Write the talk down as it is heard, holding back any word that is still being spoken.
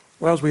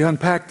Well, as we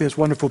unpack this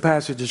wonderful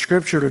passage of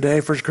Scripture today,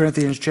 1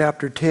 Corinthians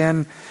chapter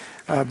 10,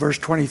 verse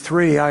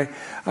 23, I'm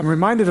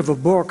reminded of a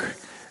book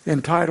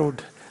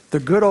entitled, "The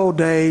Good Old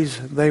Days,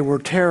 They Were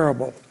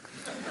Terrible."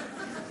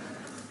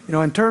 You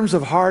know, in terms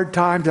of hard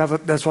times,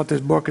 that's what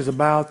this book is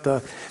about,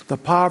 the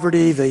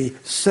poverty, the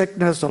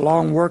sickness, the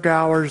long work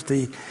hours,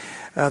 the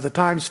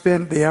time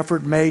spent, the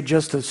effort made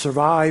just to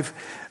survive.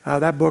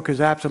 That book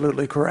is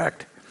absolutely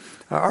correct.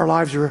 Our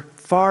lives are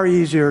far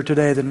easier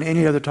today than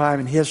any other time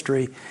in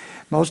history.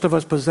 Most of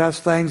us possess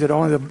things that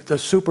only the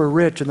super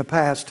rich in the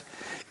past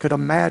could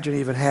imagine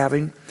even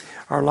having.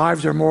 Our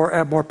lives have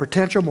more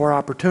potential, more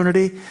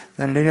opportunity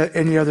than at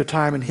any other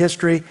time in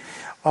history.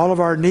 All of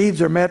our needs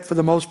are met for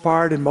the most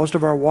part, and most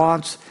of our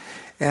wants,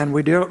 and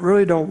we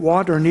really don't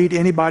want or need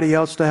anybody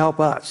else to help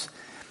us.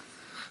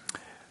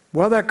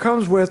 Well, that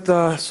comes with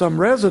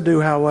some residue,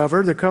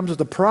 however. That comes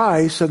with a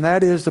price, and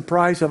that is the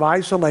price of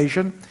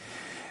isolation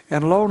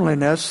and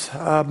loneliness,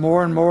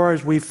 more and more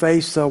as we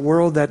face a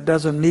world that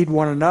doesn't need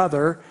one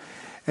another,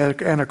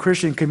 and a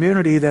Christian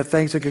community that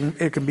thinks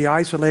it can be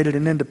isolated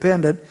and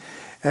independent.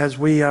 As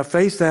we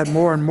face that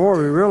more and more,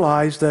 we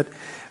realize that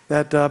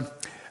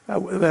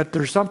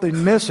there's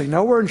something missing.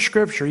 Nowhere in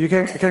Scripture, you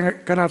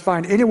cannot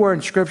find anywhere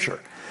in Scripture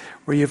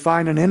where you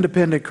find an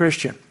independent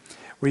Christian,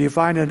 where you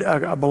find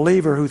a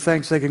believer who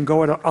thinks they can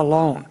go it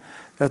alone,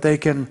 that they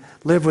can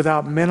live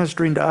without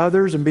ministering to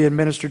others and being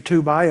ministered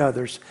to by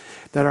others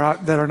that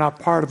are not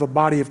part of a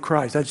body of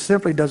Christ. That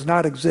simply does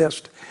not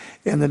exist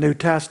in the New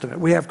Testament.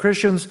 We have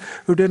Christians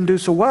who didn't do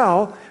so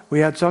well.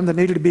 We had some that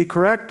needed to be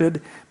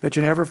corrected, but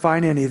you never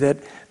find any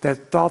that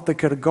thought they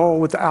could go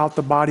without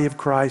the body of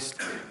Christ,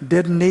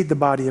 didn't need the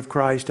body of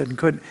Christ, and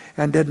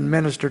didn't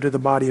minister to the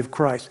body of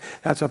Christ.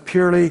 That's a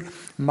purely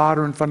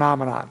modern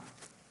phenomenon.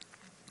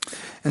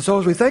 And so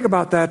as we think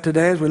about that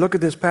today, as we look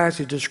at this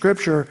passage of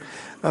Scripture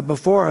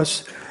before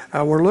us,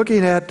 we're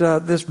looking at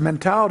this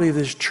mentality of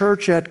this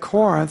church at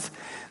Corinth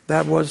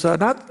that was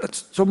not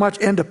so much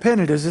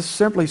independent as just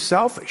simply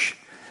selfish.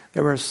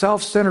 They were a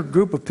self-centered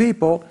group of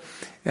people,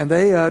 and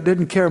they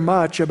didn't care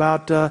much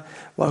about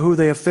who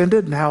they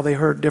offended and how they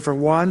hurt different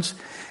ones.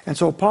 And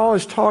so Paul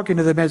is talking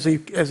to them as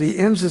he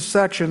ends this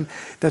section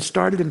that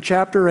started in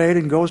chapter 8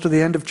 and goes to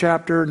the end of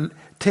chapter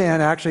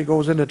 10, actually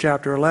goes into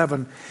chapter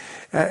 11.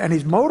 And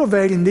he's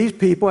motivating these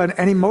people,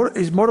 and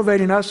he's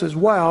motivating us as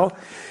well,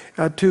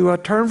 to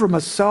turn from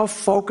a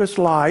self-focused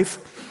life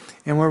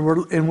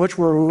in which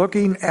we're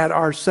looking at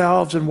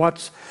ourselves and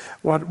what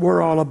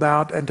we're all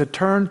about, and to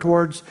turn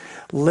towards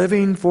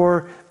living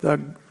for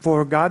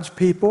God's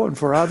people and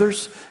for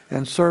others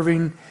and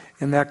serving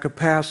in that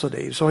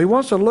capacity. So he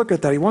wants to look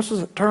at that. He wants us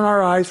to turn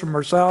our eyes from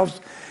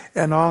ourselves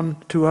and on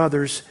to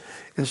others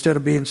instead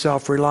of being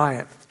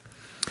self-reliant.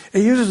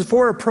 He uses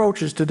 4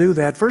 approaches to do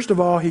that. First of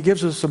all, he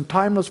gives us some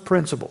timeless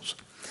principles.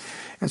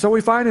 And so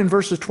we find in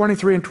verses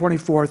 23 and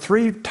 24,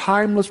 3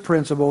 timeless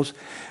principles.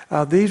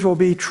 These will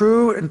be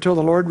true until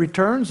the Lord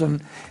returns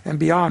and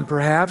beyond,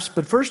 perhaps.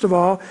 But first of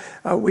all,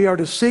 we are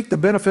to seek the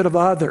benefit of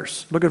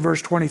others. Look at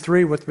verse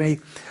 23 with me.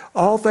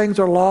 All things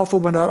are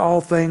lawful, but not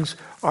all things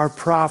are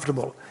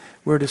profitable.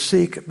 We're to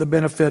seek the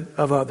benefit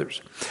of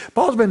others.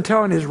 Paul's been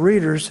telling his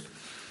readers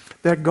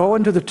that go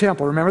into the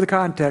temple. Remember the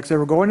context. They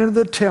were going into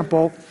the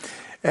temple,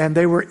 and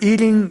they were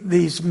eating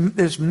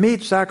this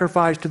meat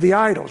sacrificed to the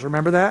idols.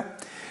 Remember that?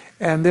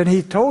 And then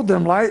he told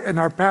them in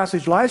our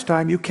passage last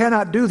time, you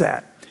cannot do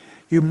that.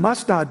 You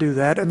must not do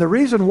that. And the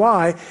reason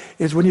why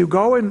is when you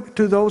go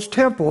into those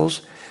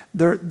temples,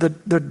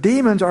 the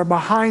demons are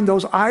behind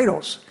those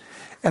idols.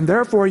 And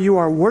therefore you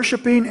are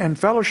worshiping and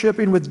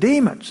fellowshipping with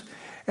demons.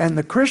 And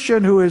the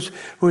Christian who is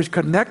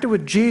connected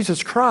with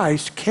Jesus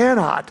Christ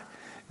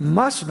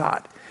must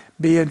not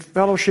be in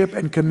fellowship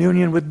and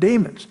communion with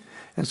demons.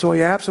 And so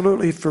he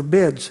absolutely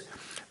forbids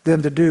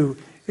them to do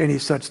any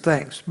such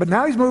things. But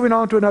now he's moving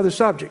on to another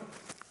subject.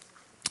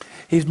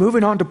 He's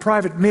moving on to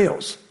private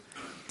meals.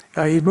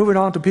 He's moving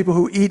on to people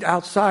who eat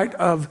outside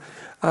of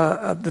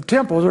the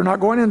temples. They're not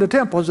going into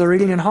temples, they're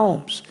eating in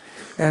homes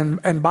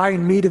and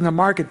buying meat in the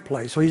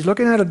marketplace. So he's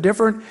looking at a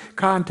different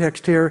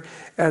context here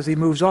as he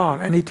moves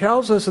on. And he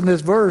tells us in this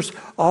verse,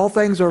 all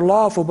things are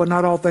lawful, but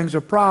not all things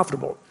are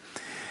profitable.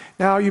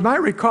 Now, you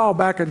might recall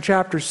back in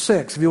chapter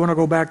 6, if you want to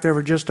go back there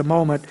for just a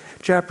moment,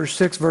 chapter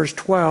 6, verse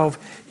 12,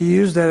 he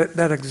used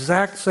that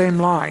exact same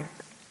line.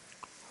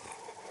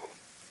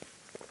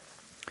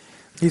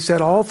 He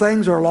said, all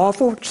things are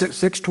lawful,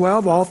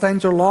 6:12, all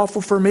things are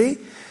lawful for me,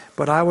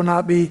 but all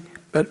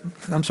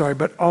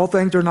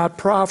things are not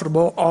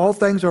profitable. All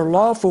things are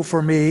lawful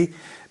for me,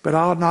 but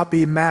I'll not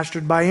be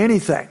mastered by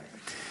anything.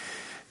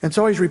 And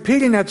so he's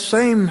repeating that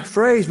same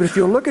phrase, but if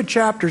you look at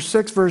chapter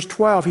 6, verse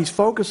 12, he's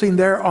focusing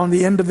there on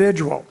the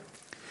individual.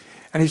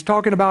 And he's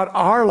talking about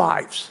our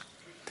lives.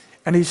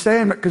 And he's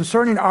saying that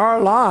concerning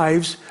our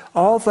lives,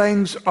 all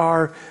things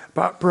are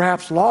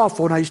perhaps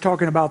lawful. Now he's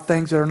talking about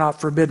things that are not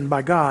forbidden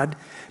by God.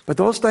 But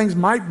those things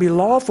might be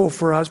lawful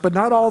for us, but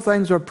not all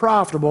things are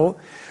profitable.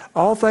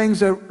 All things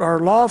that are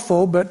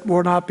lawful, but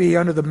will not be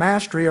under the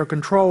mastery or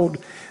controlled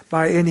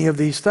by any of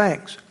these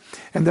things.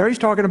 And there he's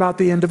talking about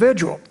the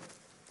individual.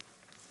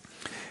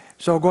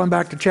 So going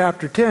back to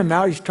chapter 10,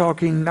 now he's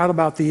talking not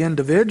about the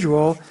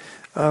individual,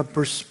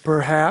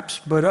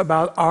 perhaps, but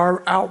about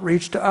our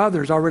outreach to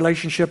others, our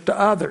relationship to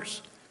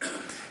others.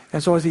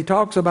 And so as he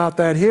talks about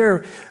that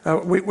here,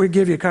 we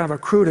give you kind of a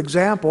crude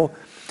example.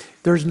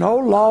 There's no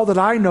law that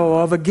I know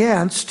of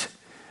against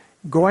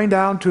going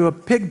down to a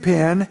pig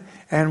pen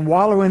and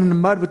wallowing in the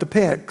mud with the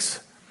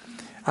pigs.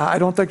 I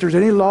don't think there's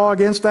any law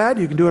against that.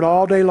 You can do it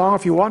all day long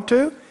if you want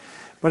to,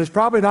 but it's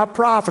probably not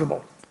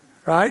profitable,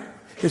 right?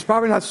 It's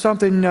probably not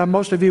something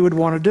most of you would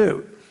want to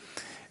do.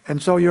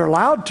 And so you're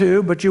allowed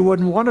to, but you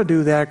wouldn't want to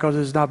do that because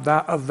it's not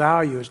of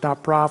value. It's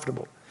not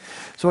profitable.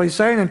 So he's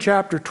saying in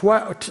chapter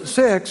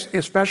 6,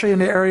 especially in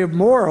the area of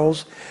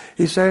morals,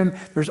 he's saying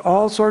there's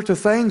all sorts of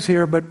things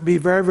here, but be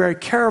very, very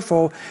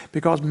careful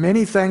because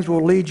many things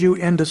will lead you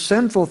into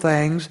sinful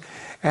things,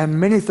 and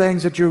many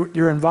things that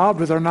you're involved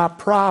with are not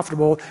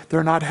profitable.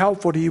 They're not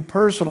helpful to you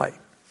personally.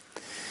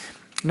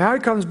 Now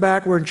he comes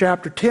back, we're in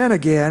chapter 10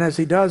 again. As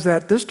he does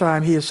that this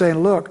time, he is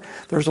saying, look,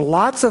 there's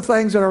lots of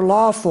things that are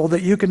lawful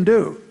that you can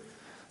do.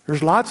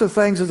 There's lots of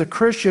things as a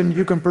Christian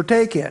you can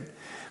partake in.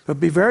 But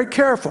be very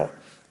careful.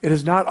 It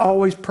is not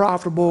always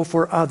profitable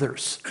for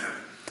others.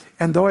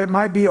 And though it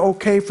might be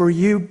okay for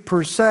you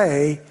per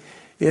se,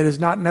 it is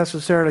not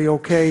necessarily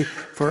okay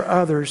for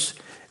others,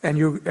 and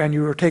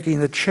you are taking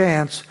the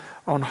chance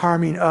on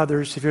harming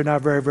others if you're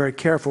not very, very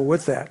careful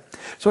with that.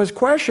 So his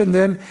question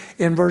then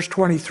in verse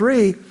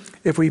 23,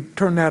 if we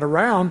turn that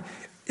around,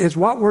 is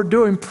what we're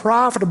doing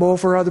profitable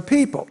for other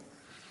people?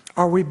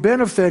 Are we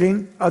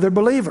benefiting other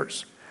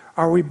believers?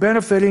 Are we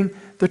benefiting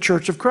the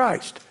church of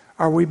Christ?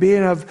 Are we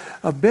being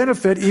of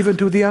benefit even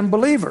to the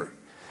unbeliever?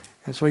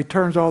 And so he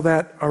turns all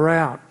that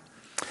around.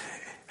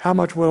 How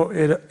much will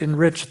it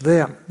enrich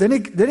them? Then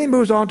he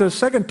moves on to a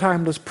second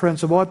timeless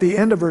principle at the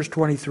end of verse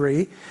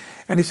 23.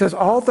 And he says,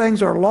 all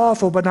things are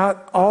lawful, but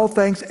not all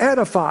things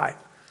edify.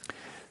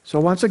 So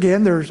once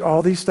again, there's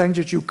all these things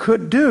that you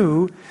could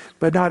do,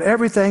 but not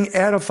everything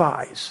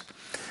edifies.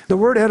 The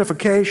word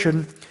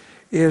edification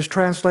is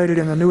translated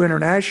in the New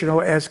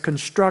International as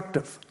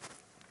constructive.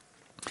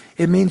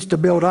 It means to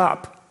build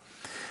up.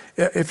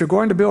 If you're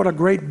going to build a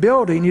great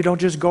building, you don't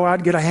just go out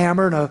and get a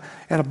hammer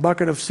and a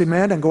bucket of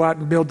cement and go out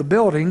and build the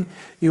building.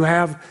 You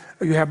have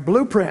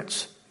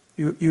blueprints.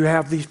 You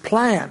have these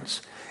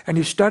plans. And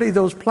you study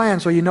those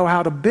plans so you know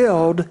how to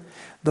build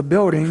the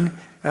building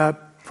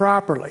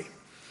properly.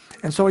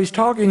 And so he's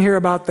talking here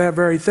about that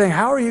very thing.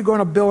 How are you going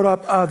to build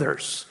up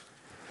others?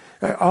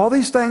 All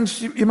these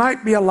things, you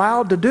might be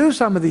allowed to do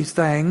some of these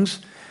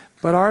things,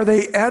 but are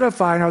they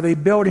edifying? Are they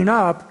building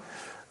up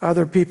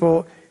other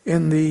people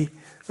in the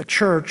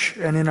church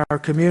and in our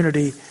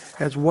community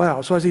as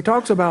well? So as he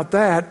talks about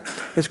that,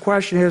 his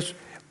question is,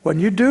 when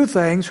you do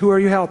things, who are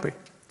you helping?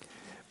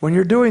 When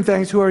you're doing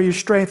things, who are you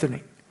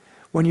strengthening?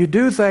 When you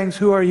do things,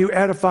 who are you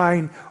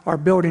edifying or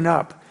building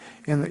up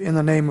in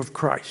the name of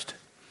Christ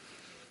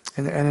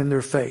and in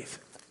their faith?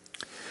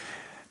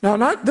 Now,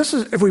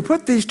 if we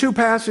put these two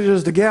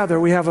passages together,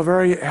 we have a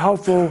very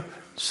helpful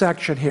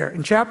section here.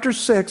 In chapter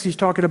 6, he's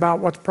talking about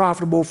what's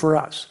profitable for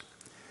us.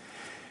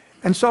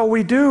 And so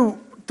we do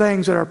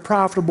things that are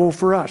profitable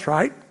for us,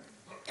 right?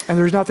 And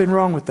there's nothing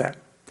wrong with that.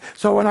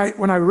 So when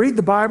I read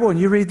the Bible and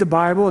you read the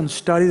Bible and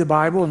study the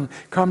Bible and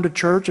come to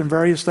church and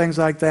various things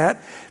like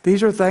that,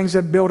 these are things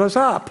that build us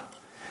up.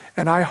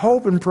 And I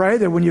hope and pray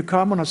that when you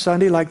come on a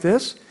Sunday like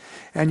this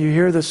and you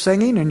hear the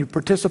singing and you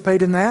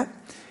participate in that,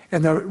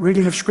 and the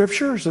reading of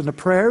Scriptures and the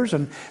prayers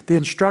and the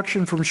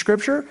instruction from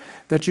Scripture,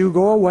 that you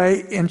go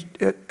away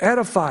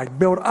edified,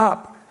 built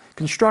up,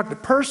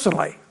 constructed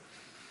personally.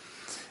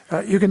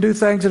 You can do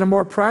things in a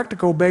more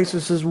practical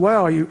basis as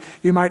well. You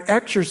might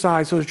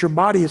exercise so that your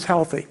body is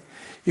healthy.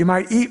 You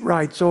might eat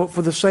right, so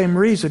for the same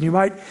reason. You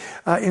might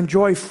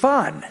enjoy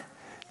fun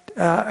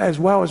as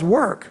well as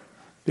work,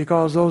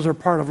 because those are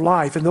part of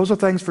life, and those are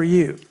things for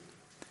you.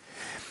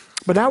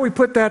 But now we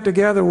put that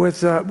together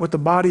with the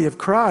body of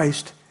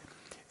Christ,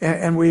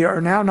 and we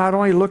are now not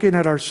only looking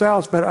at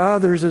ourselves, but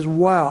others as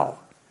well.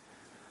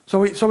 So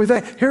we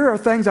think, here are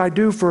things I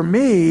do for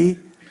me,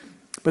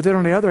 but then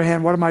on the other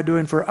hand, what am I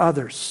doing for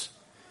others?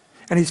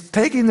 And he's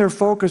taking their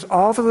focus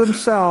off of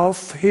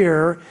themselves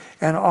here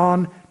and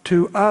on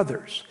to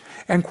others.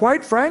 And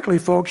quite frankly,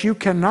 folks, you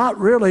cannot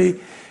really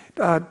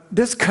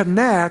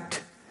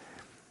disconnect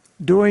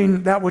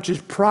doing that which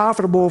is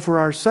profitable for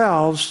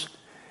ourselves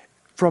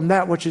from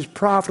that which is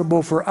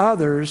profitable for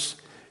others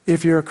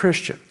if you're a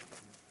Christian.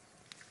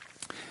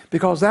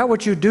 Because that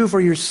which you do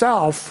for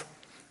yourself,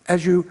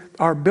 as you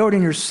are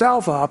building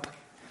yourself up,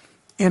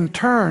 in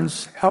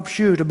turns helps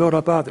you to build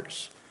up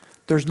others.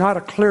 There's not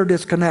a clear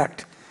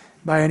disconnect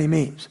by any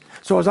means.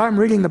 So as I'm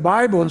reading the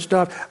Bible and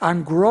stuff,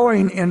 I'm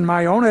growing in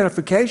my own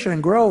edification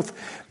and growth,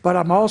 but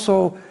I'm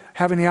also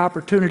having the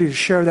opportunity to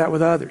share that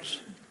with others.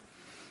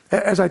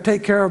 As I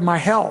take care of my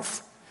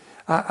health,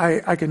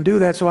 I can do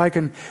that so I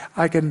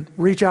can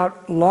reach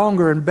out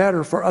longer and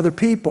better for other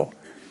people.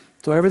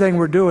 So everything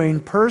we're doing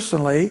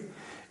personally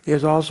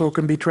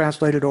can be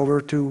translated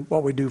over to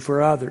what we do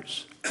for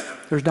others.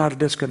 There's not a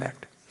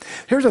disconnect.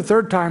 Here's a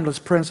third timeless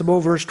principle,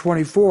 verse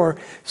 24.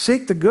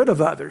 Seek the good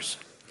of others.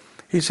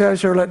 He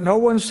says here, let no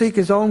one seek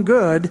his own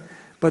good,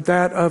 but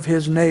that of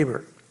his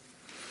neighbor.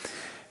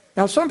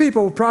 Now, some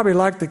people will probably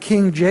like the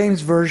King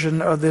James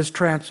version of this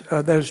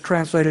that is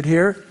translated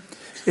here.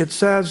 It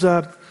says,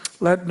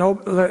 let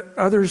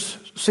others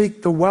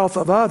seek the wealth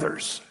of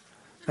others.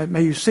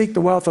 May you seek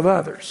the wealth of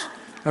others.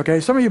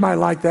 Okay, some of you might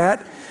like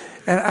that.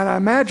 And I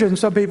imagine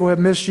some people have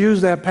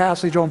misused that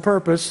passage on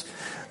purpose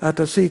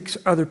to seek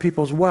other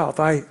people's wealth.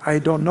 I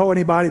don't know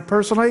anybody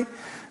personally,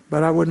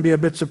 but I wouldn't be a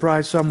bit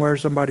surprised somewhere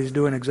somebody's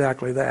doing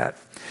exactly that.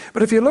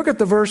 But if you look at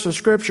the verse of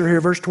Scripture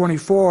here, verse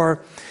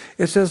 24,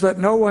 it says, let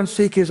no one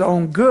seek his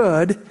own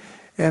good.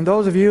 And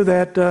those of you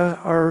that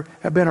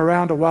have been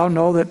around a while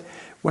know that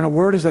when a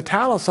word is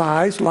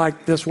italicized,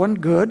 like this one,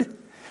 good,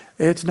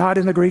 it's not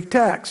in the Greek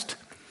text.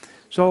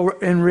 So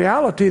in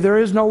reality, there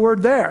is no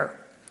word there.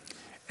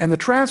 And the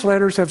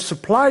translators have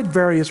supplied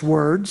various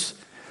words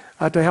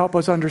to help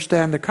us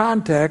understand the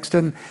context.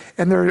 And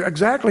they're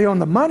exactly on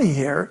the money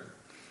here.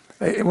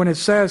 When it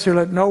says here,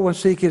 let no one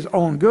seek his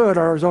own good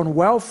or his own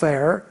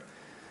welfare,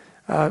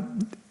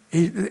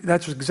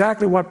 that's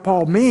exactly what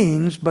Paul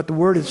means, but the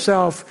word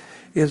itself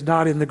is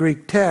not in the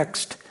Greek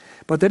text.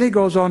 But then he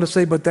goes on to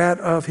say, but that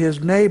of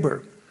his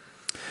neighbor.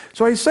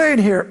 So he's saying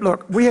here,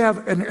 look, we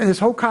have, in this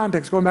whole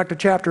context, going back to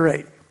chapter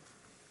 8,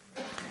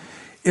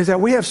 is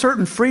that we have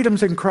certain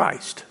freedoms in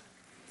Christ.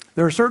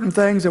 There are certain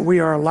things that we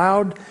are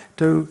allowed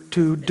to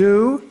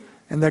do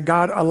and that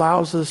God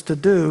allows us to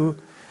do.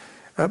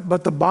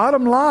 But the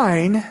bottom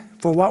line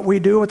for what we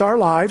do with our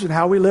lives and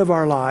how we live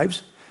our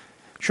lives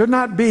should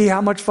not be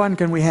how much fun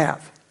can we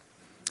have.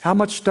 How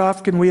much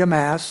stuff can we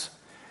amass?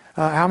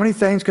 How many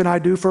things can I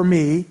do for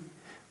me?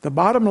 The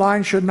bottom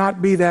line should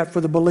not be that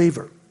for the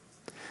believer.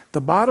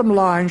 The bottom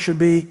line should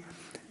be,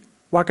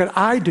 what can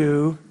I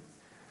do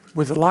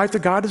with the life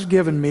that God has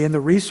given me and the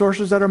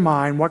resources that are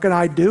mine? What can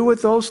I do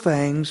with those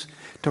things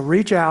to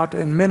reach out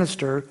and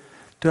minister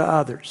to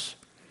others?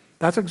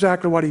 That's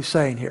exactly what he's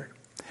saying here.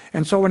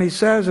 And so when he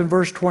says in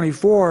verse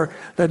 24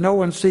 that no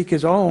one seek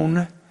his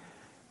own,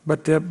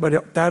 but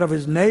that of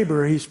his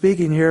neighbor, he's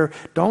speaking here,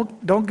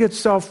 don't get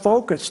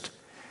self-focused.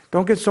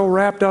 Don't get so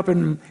wrapped up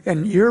in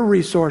your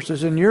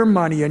resources and your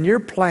money and your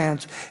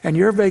plans and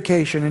your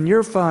vacation and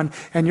your fun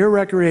and your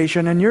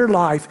recreation and your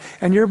life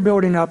and your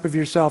building up of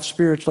yourself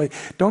spiritually.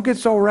 Don't get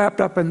so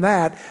wrapped up in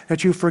that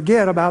you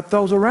forget about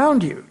those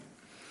around you.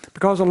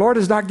 Because the Lord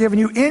has not given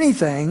you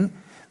anything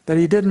that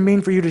he didn't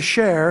mean for you to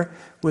share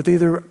with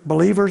either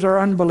believers or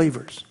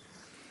unbelievers.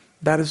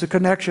 That is the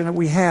connection that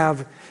we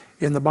have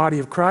in the body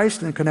of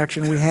Christ and the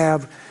connection we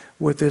have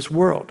with this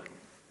world.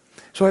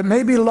 So it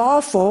may be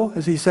lawful,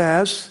 as he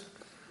says,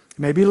 it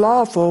may be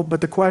lawful,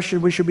 but the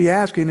question we should be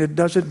asking is,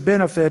 does it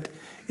benefit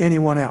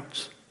anyone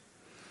else?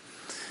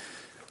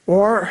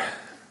 Or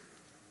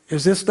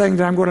is this thing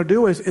that I'm going to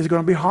do is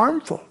going to be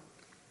harmful?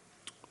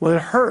 Will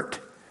it hurt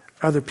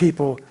other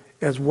people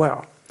as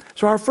well?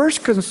 So our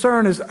first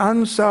concern as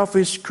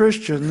unselfish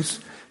Christians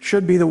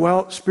should be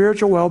the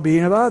spiritual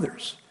well-being of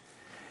others.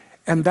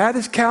 And that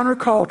is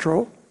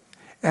countercultural,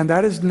 and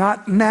that is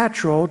not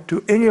natural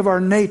to any of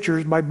our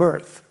natures by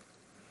birth.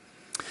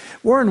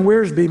 Warren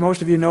Wiersbe,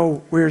 most of you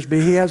know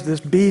Wiersbe, he has this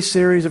B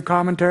series of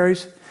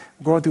commentaries,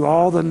 going through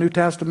all the New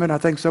Testament, I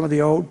think some of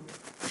the Old.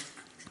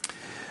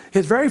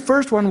 His very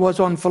first one was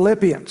on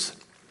Philippians.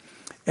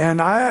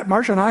 And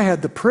Marsha and I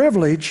had the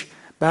privilege,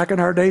 back in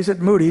our days at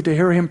Moody, to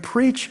hear him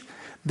preach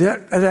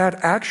that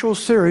actual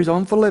series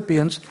on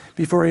Philippians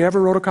before he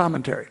ever wrote a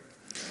commentary.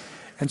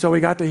 And so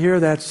we got to hear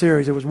that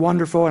series. It was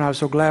wonderful, and I was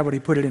so glad when he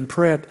put it in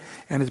print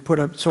and has put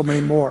up so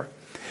many more.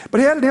 But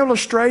he had an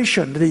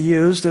illustration that he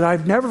used that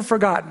I've never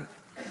forgotten.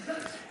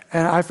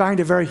 And I find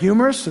it very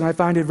humorous, and I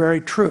find it very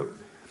true.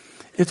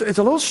 It's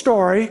a little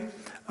story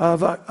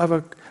of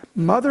a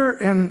mother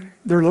and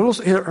her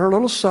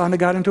little son that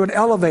got into an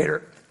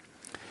elevator.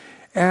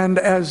 And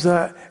as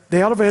the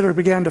elevator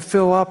began to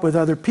fill up with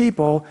other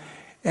people,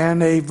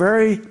 and a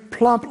very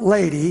plump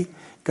lady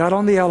got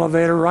on the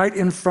elevator right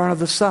in front of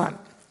the son.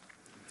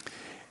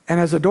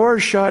 And as the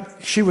doors shut,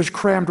 she was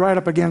crammed right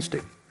up against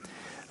him.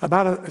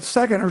 About a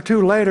second or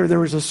two later, there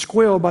was a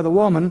squeal by the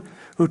woman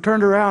who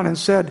turned around and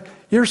said,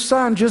 "Your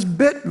son just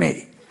bit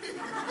me."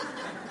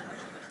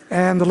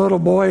 And the little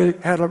boy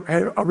had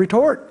a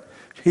retort.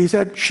 He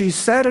said, "She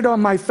sat it on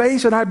my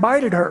face and I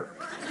bited her."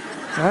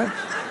 Right?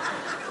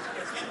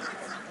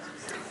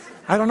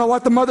 I don't know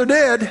what the mother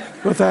did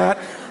with that,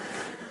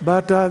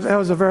 but that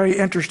was a very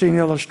interesting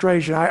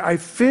illustration. I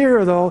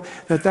fear, though,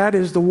 that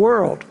is the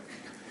world.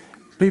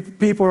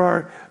 People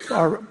are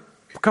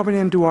coming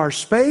into our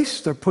space.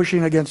 They're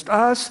pushing against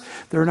us.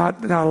 They're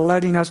not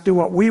letting us do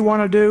what we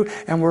want to do,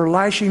 and we're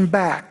lashing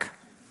back.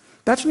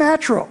 That's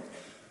natural.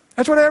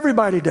 That's what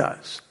everybody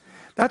does.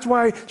 That's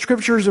why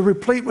scriptures are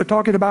replete with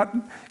talking about,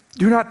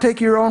 do not take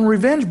your own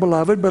revenge,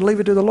 beloved, but leave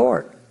it to the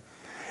Lord.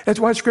 That's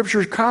why scripture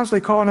is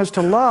constantly calling us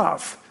to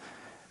love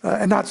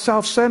and not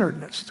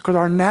self-centeredness, because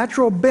our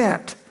natural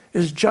bent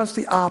is just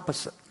the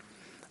opposite.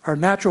 Our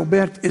natural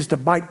bent is to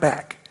bite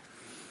back.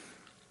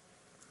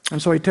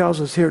 And so he tells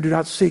us here, do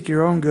not seek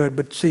your own good,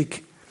 but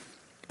seek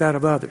that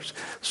of others.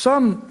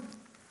 Some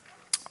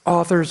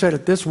authors said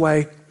it this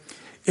way: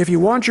 if you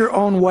want your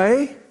own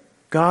way,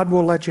 God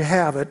will let you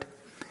have it.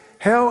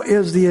 Hell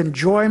is the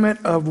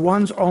enjoyment of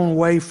one's own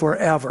way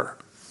forever.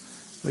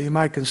 Well, you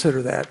might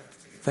consider that.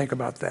 Think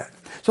about that.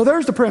 So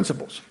there's the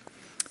principles.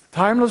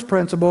 Timeless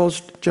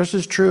principles, just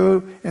as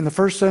true in the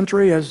first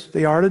century as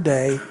they are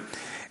today.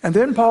 And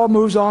then Paul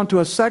moves on to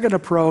a second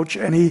approach,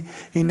 and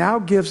he now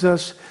gives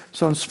us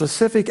some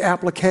specific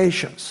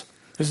applications.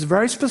 This is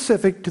very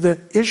specific to the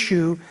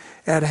issue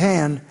at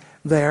hand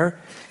there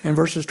in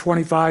verses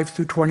 25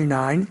 through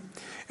 29.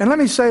 And let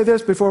me say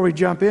this before we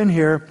jump in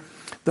here.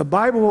 The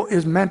Bible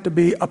is meant to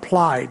be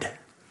applied.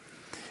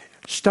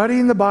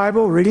 Studying the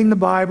Bible, reading the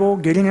Bible,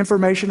 getting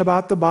information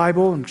about the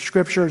Bible and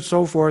Scripture and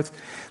so forth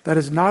that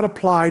is not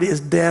applied is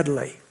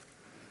deadly.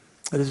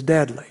 It is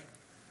deadly.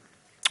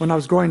 When I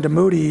was going to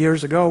Moody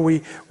years ago,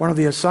 one of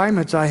the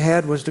assignments I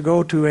had was to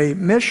go to a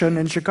mission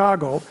in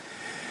Chicago.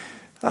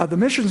 The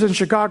missions in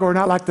Chicago are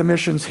not like the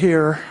missions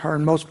here or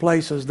in most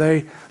places.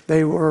 They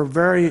were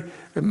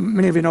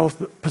many of you know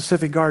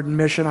Pacific Garden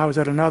Mission. I was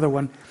at another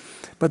one.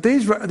 But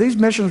these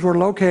missions were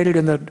located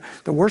in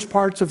the worst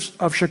parts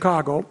of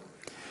Chicago,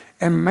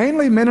 and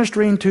mainly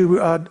ministering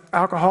to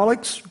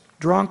alcoholics,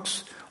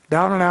 drunks,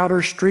 down and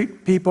outers,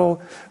 street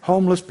people,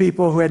 homeless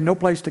people who had no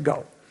place to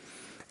go.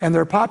 And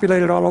they're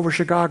populated all over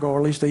Chicago, or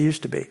at least they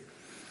used to be.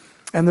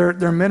 And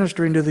they're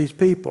ministering to these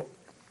people.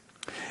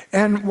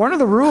 And one of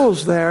the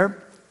rules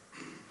there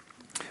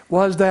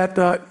was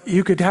that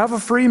you could have a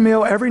free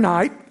meal every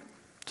night.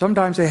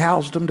 Sometimes they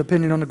housed them,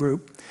 depending on the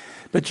group.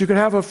 But you could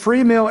have a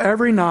free meal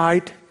every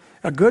night,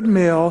 a good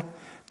meal.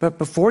 But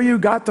before you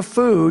got the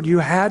food, you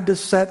had to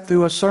sit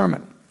through a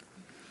sermon.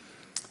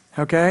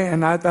 Okay,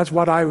 and that's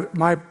what I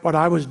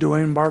was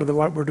doing. Part of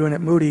what we're doing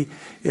at Moody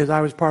is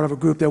I was part of a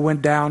group that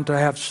went down to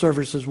have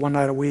services one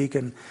night a week,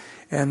 and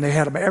they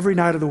had them every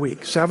night of the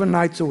week, 7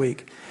 nights a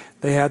week.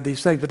 They had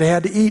these things, but they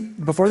had to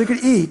eat. Before they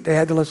could eat, they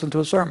had to listen to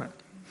a sermon.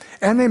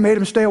 And they made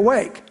them stay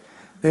awake.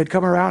 They'd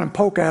come around and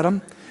poke at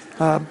them.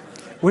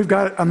 We've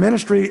got a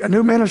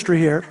new ministry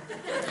here.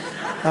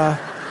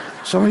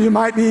 Some of you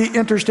might be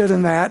interested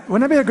in that.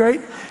 Wouldn't that be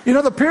great? You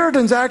know, the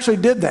Puritans actually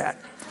did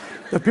that.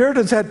 The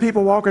Puritans had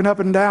people walking up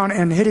and down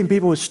and hitting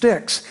people with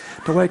sticks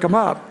to wake them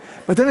up.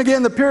 But then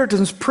again, the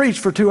Puritans preached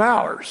for 2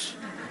 hours.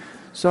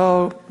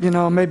 So, you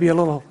know, maybe a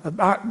little,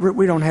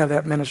 we don't have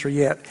that ministry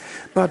yet.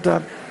 But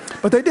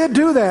they did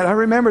do that. I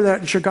remember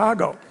that in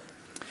Chicago.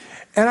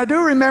 And I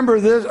do remember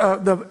this,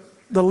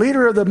 the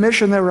leader of the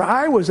mission that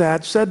I was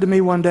at said to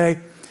me one day,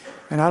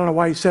 and I don't know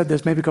why he said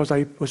this, maybe because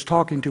I was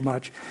talking too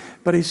much,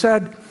 but he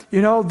said,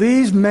 you know,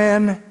 these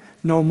men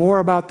know more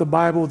about the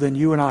Bible than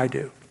you and I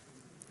do.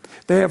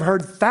 They have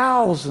heard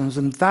thousands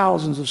and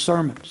thousands of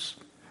sermons,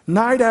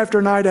 night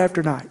after night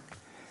after night,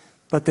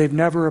 but they've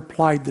never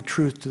applied the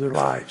truth to their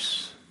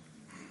lives.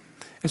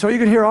 And so you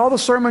can hear all the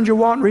sermons you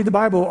want, read the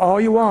Bible all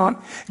you want,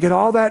 get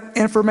all that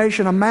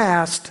information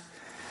amassed,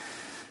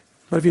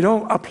 but if you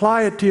don't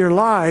apply it to your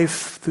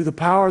life through the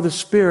power of the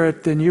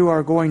Spirit, then you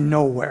are going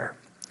nowhere.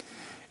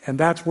 And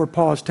that's where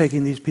Paul is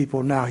taking these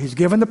people now. He's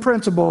given the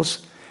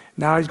principles.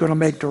 Now he's going to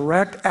make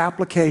direct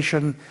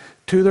application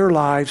to their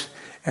lives,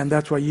 and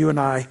that's what you and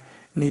I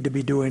need to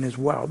be doing as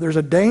well. There's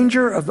a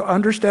danger of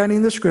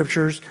understanding the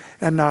Scriptures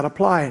and not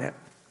applying it.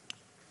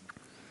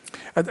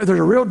 There's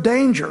a real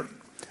danger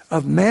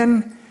of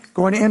men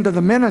going into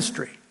the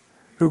ministry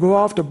who go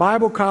off to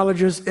Bible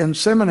colleges and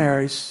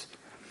seminaries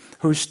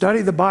who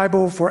study the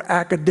Bible for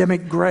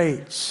academic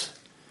grades,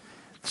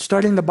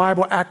 studying the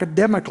Bible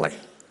academically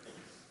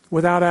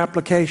without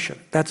application.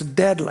 That's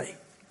deadly.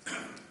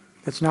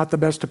 It's not the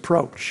best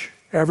approach.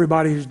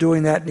 Everybody who's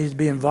doing that needs to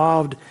be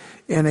involved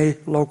in a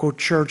local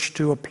church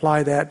to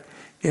apply that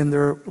in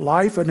their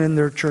life and in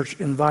their church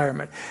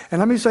environment. And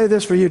let me say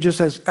this for you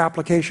just as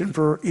application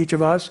for each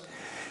of us.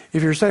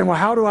 If you're saying, well,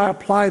 how do I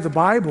apply the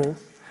Bible?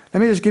 Let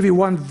me just give you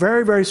one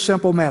very, very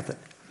simple method.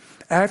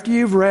 After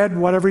you've read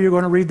whatever you're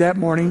going to read that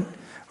morning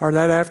or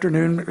that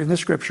afternoon in the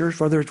Scriptures,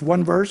 whether it's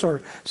one verse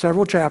or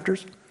several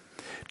chapters,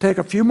 take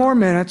a few more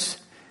minutes,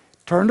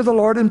 turn to the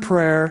Lord in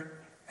prayer,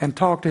 and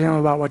talk to Him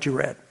about what you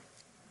read.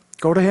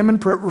 Go to Him and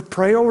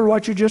pray over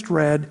what you just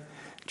read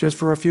just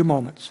for a few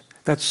moments.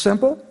 That's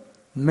simple.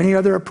 Many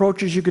other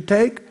approaches you could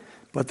take,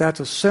 but that's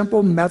a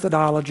simple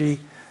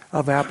methodology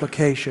of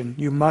application.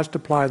 You must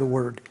apply the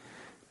Word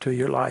to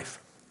your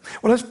life.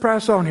 Well, let's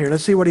press on here.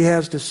 Let's see what he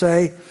has to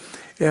say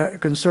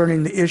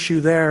concerning the issue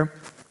there.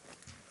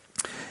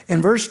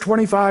 In verse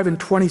 25 and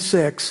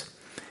 26,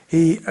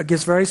 he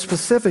gets very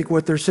specific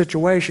with their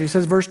situation. He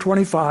says, verse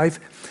 25,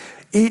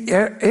 eat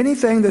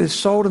anything that is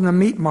sold in the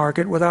meat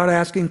market without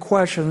asking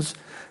questions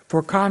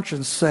for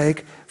conscience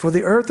sake, for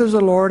the earth is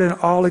the Lord and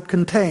all it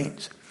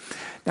contains.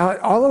 Now,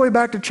 all the way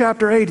back to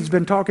chapter 8, he's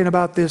been talking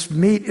about this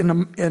meat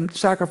in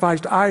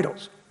sacrificed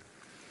idols.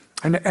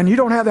 And you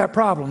don't have that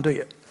problem, do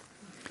you?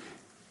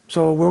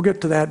 So we'll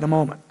get to that in a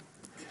moment.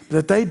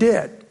 That they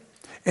did.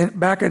 And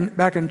back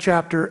in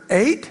chapter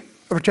 8,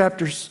 or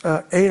chapter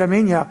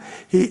 8,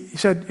 he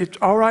said it's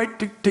all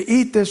right to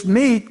eat this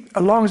meat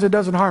as long as it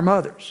doesn't harm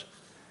others.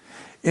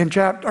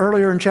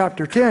 Earlier in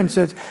chapter 10, it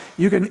says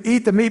you can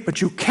eat the meat,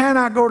 but you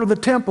cannot go to the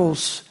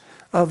temples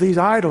of these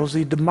idols,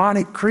 these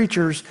demonic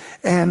creatures,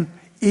 and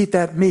eat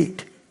that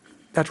meat.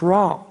 That's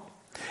wrong.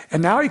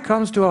 And now he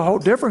comes to a whole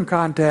different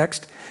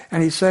context,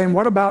 and he's saying,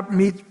 what about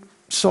meat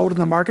sold in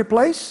the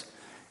marketplace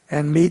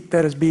and meat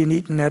that is being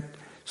eaten at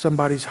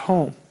somebody's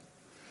home?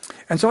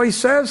 And so he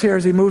says here,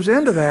 as he moves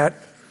into that,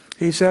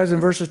 he says in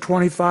verses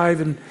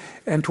 25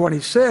 and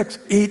 26,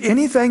 eat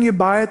anything you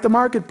buy at the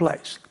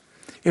marketplace.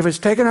 If it's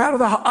taken out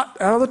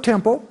of the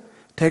temple,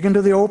 taken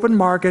to the open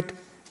market,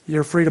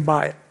 you're free to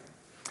buy it.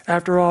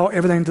 After all,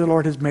 everything the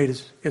Lord has made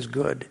is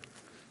good.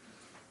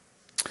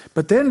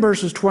 But then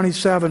verses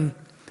 27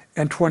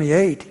 and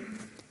 28,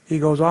 he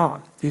goes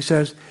on. He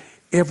says,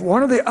 if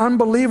one of the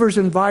unbelievers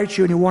invites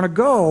you and you want to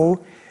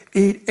go,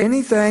 eat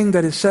anything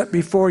that is set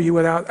before you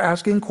without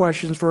asking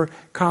questions for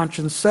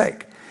conscience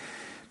sake.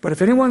 But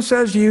if anyone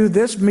says to you,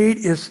 this meat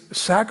is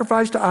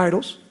sacrificed to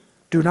idols,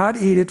 do not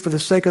eat it for the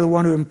sake of the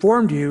one who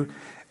informed you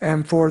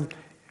and for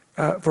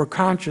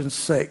conscience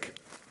sake.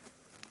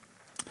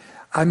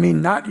 I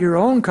mean, not your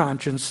own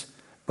conscience,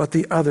 but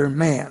the other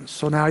man's.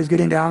 So now he's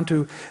getting down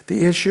to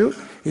the issue.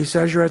 He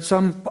says you're at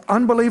some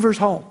unbeliever's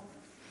home,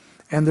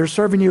 and they're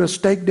serving you a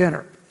steak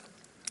dinner.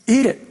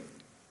 Eat it.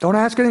 Don't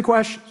ask any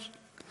questions.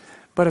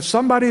 But if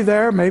somebody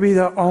there, maybe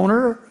the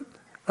owner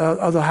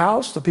of the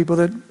house, the people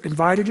that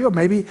invited you, or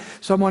maybe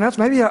someone else,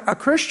 maybe a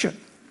Christian,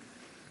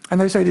 and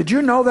they say, did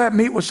you know that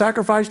meat was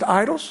sacrificed to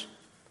idols?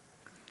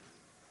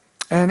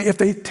 And if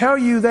they tell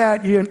you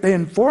that, they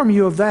inform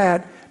you of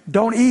that,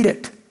 don't eat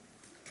it,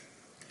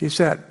 he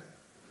said,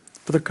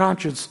 for the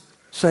conscience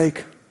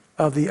sake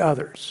of the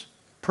others,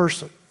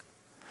 person.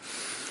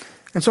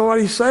 And so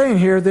what he's saying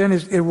here then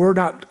is we're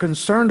not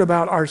concerned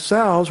about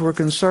ourselves, we're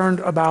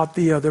concerned about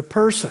the other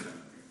person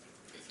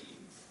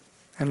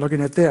and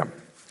looking at them.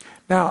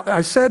 Now,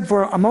 I said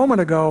for a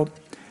moment ago,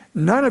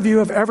 none of you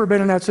have ever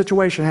been in that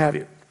situation, have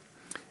you?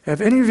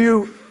 Have any of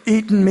you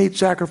eaten meat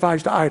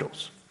sacrificed to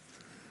idols?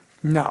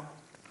 No.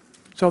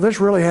 So this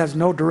really has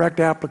no direct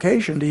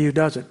application to you,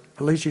 does it?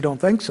 At least you don't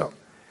think so.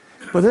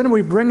 But then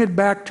we bring it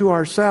back to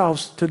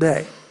ourselves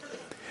today.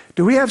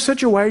 Do we have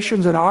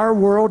situations in our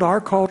world,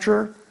 our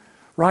culture,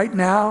 right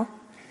now,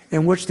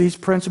 in which these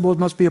principles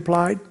must be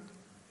applied?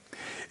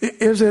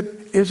 Is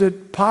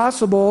it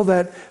possible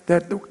that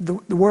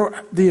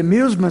the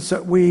amusements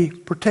that we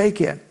partake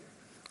in,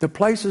 the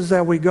places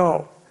that we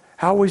go,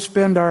 how we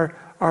spend our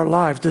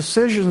lives,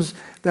 decisions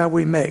that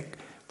we make,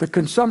 the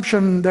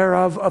consumption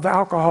thereof of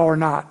alcohol or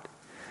not,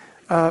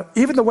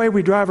 even the way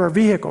we drive our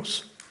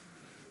vehicles,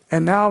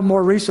 and now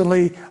more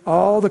recently,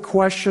 all the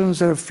questions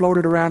that have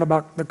floated around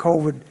about the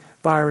COVID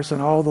virus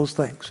and all those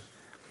things.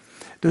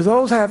 Do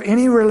those have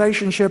any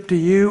relationship to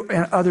you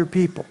and other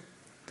people?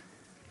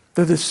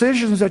 The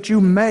decisions that you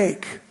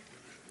make,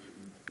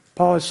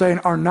 Paul is saying,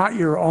 are not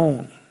your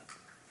own.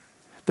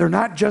 They're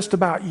not just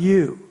about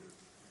you.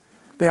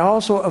 They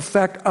also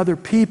affect other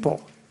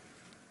people.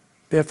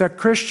 They affect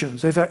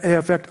Christians. They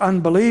affect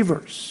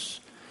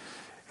unbelievers.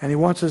 And he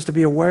wants us to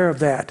be aware of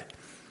that.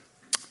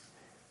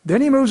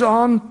 Then he moves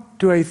on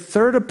to a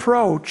third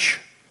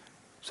approach.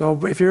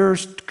 So if you're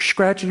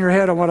scratching your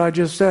head on what I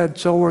just said,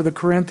 so were the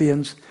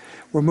Corinthians.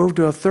 We're moved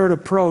to a third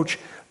approach.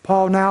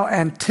 Paul now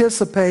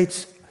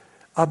anticipates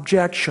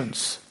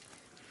objections.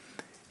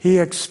 He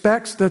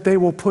expects that they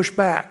will push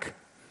back.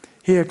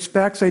 He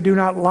expects they do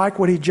not like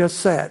what he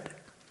just said.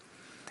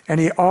 And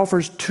he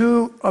offers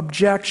two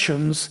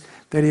objections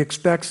that he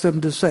expects them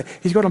to say.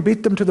 He's going to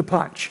beat them to the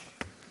punch.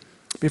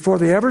 Before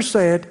they ever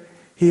say it,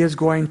 he is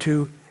going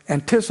to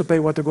anticipate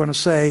what they're going to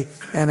say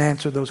and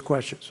answer those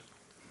questions.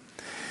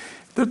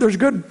 There's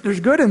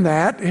good in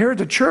that. Here at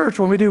the church,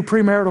 when we do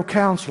premarital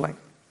counseling,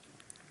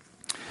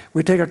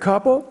 we take a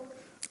couple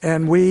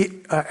and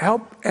we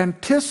help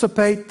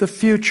anticipate the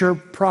future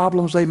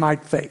problems they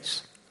might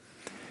face.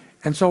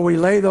 And so we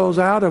lay those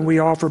out and we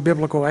offer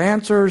biblical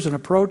answers and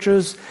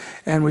approaches,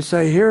 and we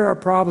say, here are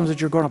problems that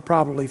you're going to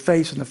probably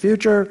face in the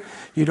future.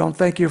 You don't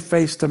think you've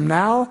faced them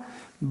now,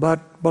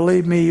 but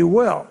believe me, you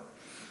will.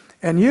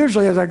 And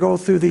usually as I go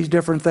through these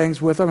different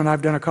things with them, and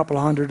I've done a couple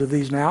of hundred of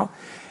these now,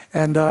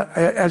 and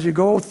as you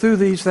go through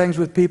these things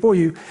with people,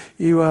 they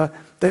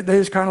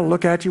just kind of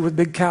look at you with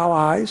big cow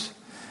eyes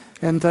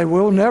and say,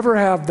 we'll never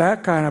have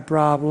that kind of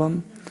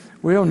problem.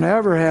 We'll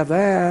never have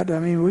that. I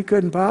mean, we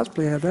couldn't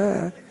possibly have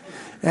that.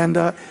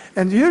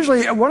 And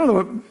usually one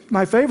of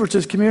my favorites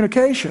is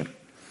communication.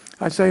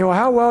 I say, well,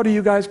 how well do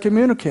you guys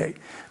communicate?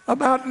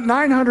 About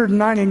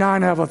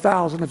 999 out of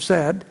 1,000 have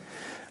said,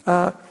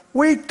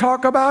 we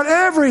talk about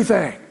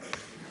everything.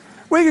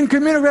 We can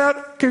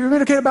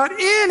communicate about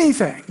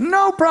anything.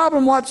 No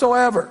problem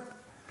whatsoever.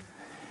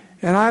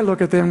 And I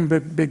look at them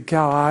with big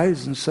cow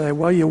eyes and say,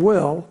 well, you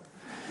will.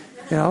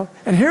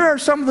 And here are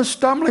some of the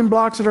stumbling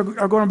blocks that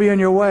are going to be in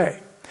your way.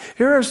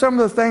 Here are some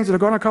of the things that are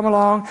going to come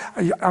along.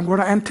 I'm going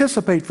to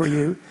anticipate for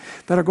you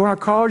that are going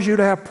to cause you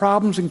to have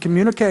problems in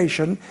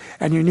communication,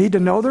 and you need to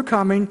know they're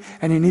coming,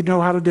 and you need to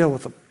know how to deal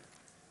with them.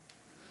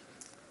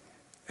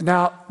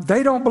 Now,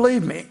 they don't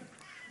believe me,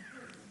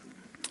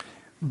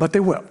 but they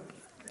will.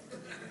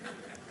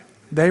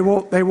 They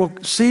will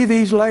see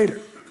these later.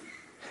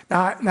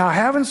 Now, I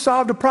haven't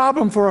solved a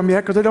problem for them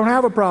yet because they don't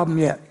have a problem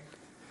yet,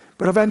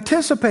 but I've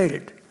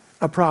anticipated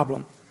a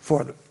problem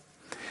for them.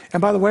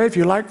 And by the way, if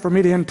you'd like for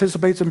me to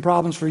anticipate some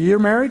problems for your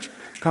marriage,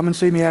 come and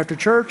see me after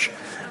church.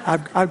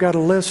 I've got a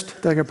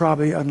list that I could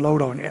probably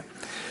unload on you.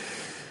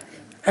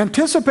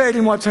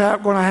 Anticipating what's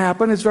going to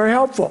happen is very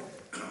helpful.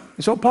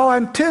 And so Paul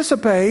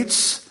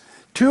anticipates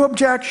two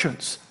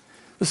objections,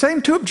 the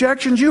same two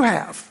objections you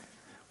have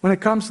when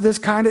it comes to this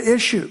kind of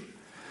issue.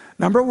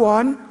 Number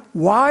one,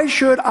 why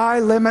should I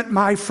limit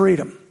my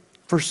freedom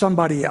for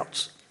somebody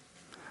else?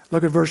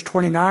 Look at verse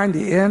 29,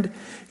 the end.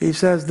 He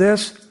says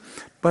this,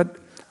 but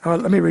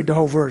let me read the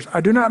whole verse.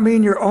 I do not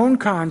mean your own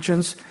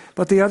conscience,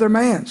 but the other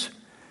man's.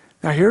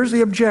 Now here's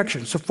the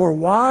objection. So for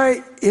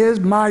why is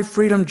my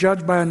freedom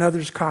judged by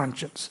another's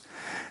conscience?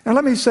 Now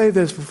let me say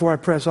this before I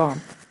press on.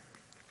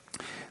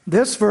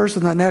 This verse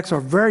and the next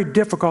are very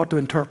difficult to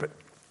interpret.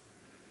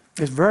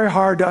 It's very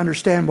hard to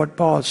understand what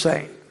Paul is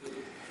saying.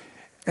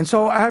 And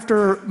so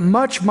after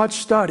much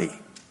study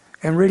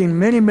and reading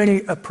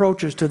many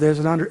approaches to this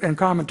and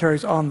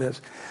commentaries on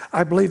this,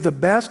 I believe the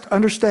best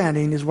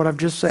understanding is what I've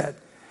just said.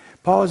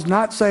 Paul is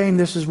not saying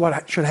this is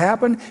what should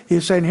happen.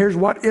 He's saying here's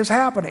what is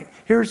happening.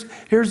 Here's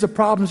the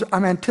problems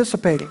I'm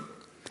anticipating.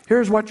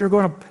 Here's what you're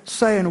going to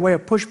say in a way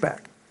of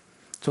pushback.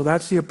 So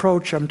that's the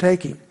approach I'm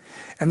taking.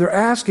 And they're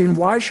asking,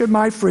 why should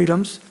my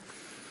freedoms,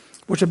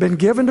 which have been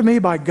given to me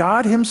by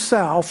God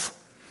himself,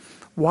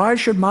 why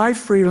should my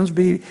freedoms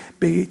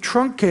be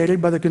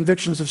truncated by the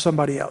convictions of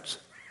somebody else?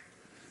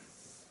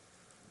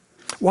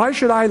 Why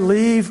should I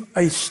leave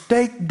a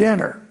steak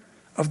dinner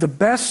of the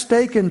best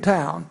steak in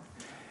town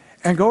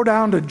and go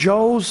down to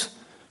Joe's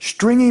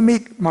stringy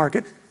meat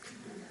market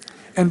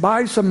and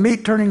buy some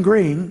meat turning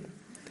green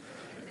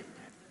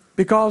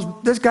because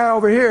this guy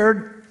over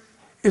here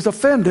is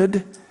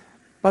offended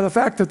by the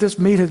fact that this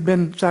meat has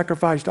been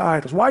sacrificed to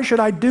idols? Why should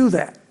I do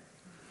that?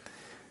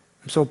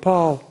 And so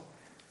Paul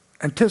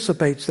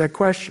anticipates that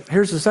question.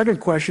 Here's the second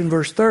question,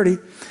 verse 30.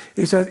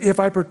 He says, if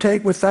I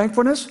partake with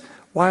thankfulness,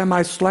 why am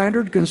I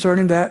slandered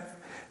concerning that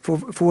for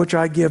which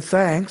I give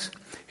thanks?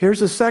 Here's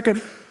the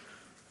second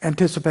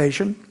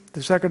anticipation,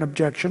 the second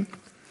objection,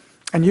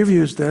 and you've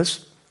used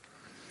this.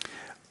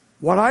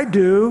 What I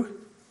do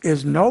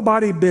is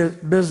nobody's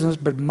business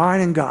but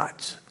mine and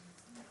God's.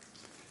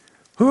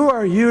 Who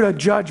are you to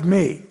judge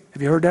me?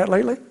 Have you heard that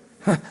lately?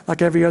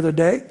 Like every other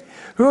day?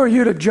 Who are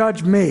you to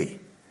judge me?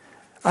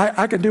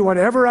 I can do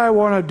whatever I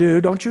want to do.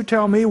 Don't you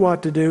tell me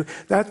what to do.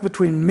 That's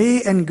between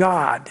me and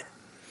God.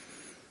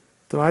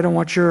 So I don't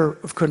want your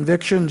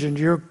convictions and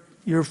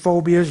your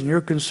phobias and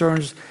your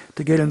concerns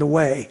to get in the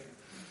way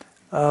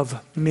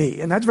of me.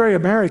 And that's very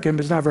American,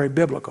 but it's not very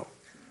biblical.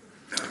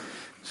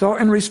 So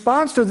in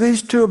response to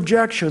these two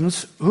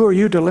objections, who are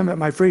you to limit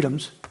my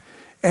freedoms?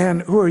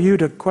 And who are you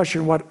to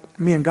question what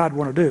me and God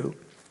want to do?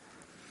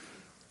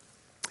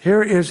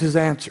 Here is his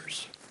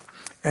answers.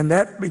 And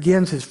that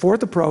begins his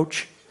fourth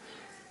approach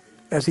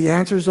as he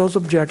answers those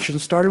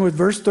objections, starting with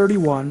verse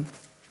 31.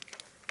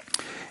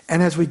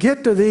 And as we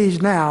get to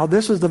these now,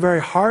 this is the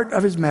very heart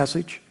of his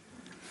message.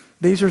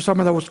 These are some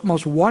of the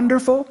most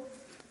wonderful,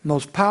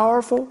 most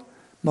powerful,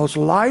 most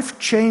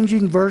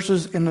life-changing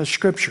verses in the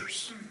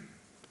Scriptures.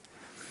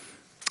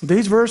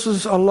 These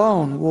verses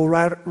alone will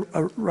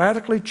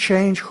radically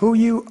change who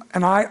you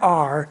and I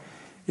are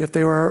if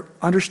they were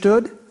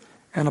understood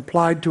and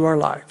applied to our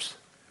lives.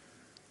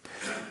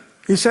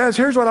 He says,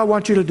 here's what I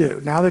want you to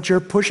do. Now that you're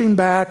pushing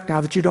back,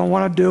 now that you don't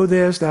want to do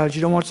this, now that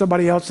you don't want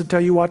somebody else to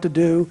tell you what to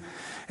do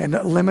and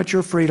limit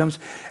your freedoms,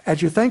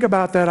 as you think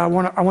about that, I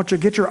want you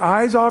to get your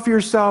eyes off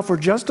yourself for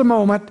just a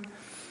moment,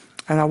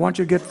 and I want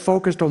you to get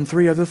focused on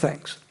three other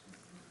things.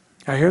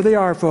 Now here they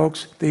are,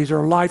 folks. These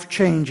are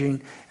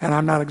life-changing, and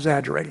I'm not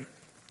exaggerating.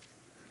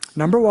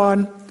 Number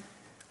one,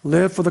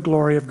 live for the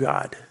glory of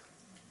God.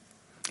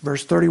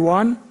 Verse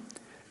 31,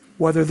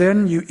 whether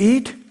then you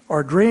eat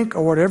or drink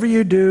or whatever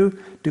you do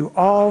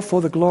all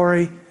for the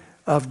glory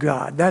of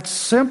God. That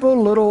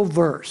simple little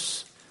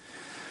verse,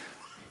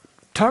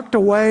 tucked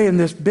away in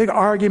this big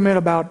argument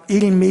about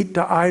eating meat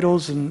to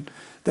idols and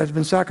that's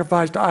been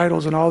sacrificed to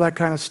idols and all that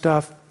kind of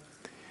stuff,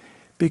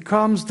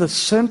 becomes the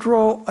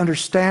central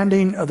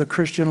understanding of the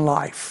Christian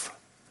life.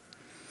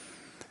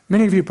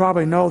 Many of you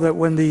probably know that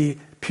when the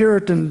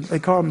Puritan, they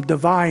called them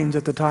divines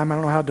at the time, I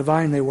don't know how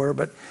divine they were,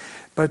 but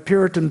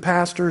Puritan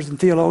pastors and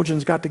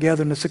theologians got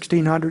together in the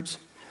 1600s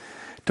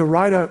to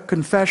write a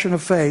confession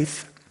of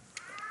faith,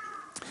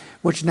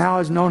 which now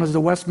is known as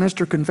the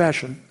Westminster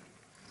Confession.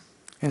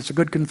 And it's a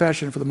good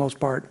confession for the most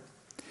part.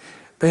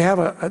 They have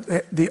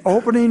the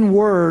opening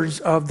words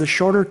of the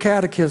shorter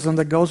catechism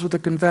that goes with the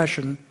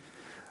confession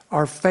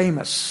are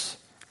famous.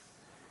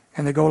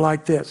 And they go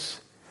like this.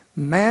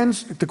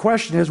 The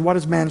question is, what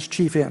is man's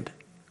chief end?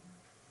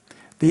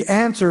 The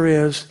answer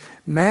is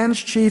man's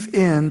chief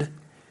end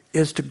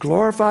is to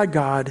glorify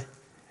God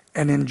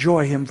and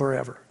enjoy Him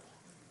forever.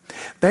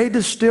 They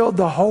distilled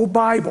the whole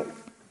Bible,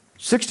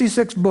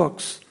 66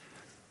 books,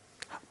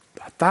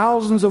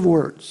 thousands of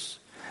words.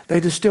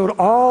 They distilled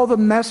all the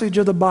message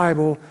of the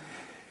Bible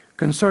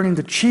concerning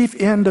the chief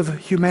end of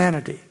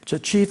humanity, the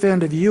chief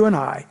end of you and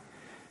I,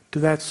 to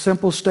that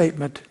simple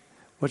statement,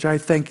 which I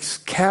think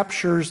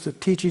captures the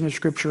teaching of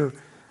Scripture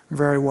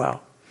very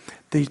well.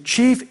 The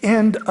chief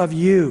end of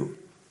you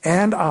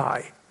and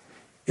I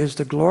is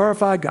to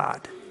glorify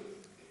God.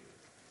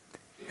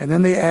 And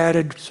then they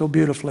added so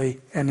beautifully,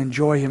 and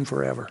enjoy Him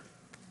forever.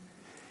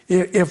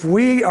 If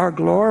we are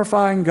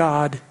glorifying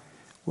God,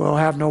 we'll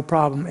have no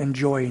problem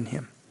enjoying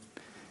Him.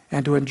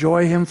 And to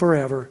enjoy Him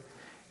forever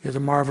is a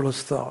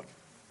marvelous thought.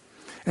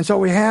 And so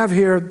we have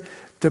here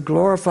to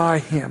glorify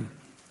Him.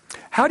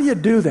 How do you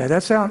do that?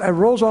 That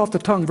rolls off the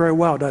tongue very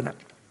well, doesn't it?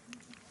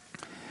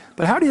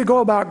 But how do you go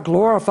about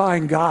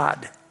glorifying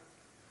God?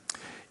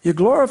 You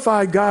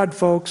glorify God,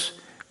 folks,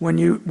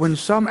 when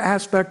some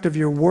aspect of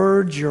your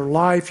words, your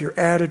life, your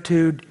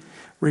attitude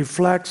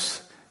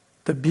reflects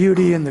the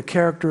beauty and the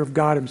character of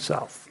God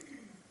Himself.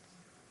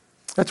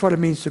 That's what it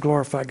means to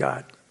glorify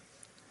God.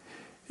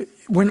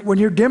 When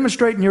you're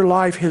demonstrating your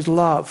life His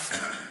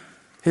love,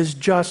 His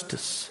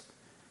justice,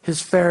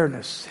 His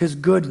fairness, His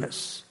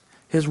goodness,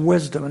 His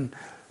wisdom, and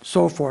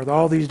so forth,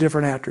 all these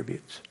different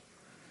attributes.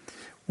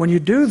 When you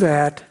do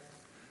that,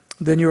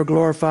 then you're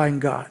glorifying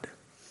God.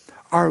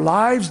 Our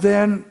lives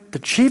then, the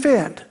chief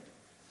end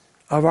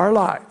of our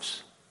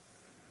lives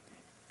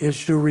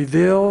is to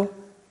reveal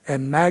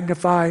and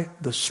magnify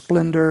the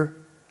splendor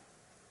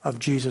of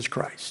Jesus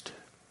Christ.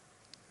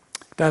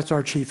 That's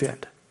our chief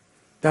end.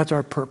 That's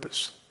our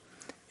purpose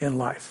in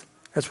life.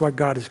 That's what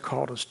God has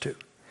called us to.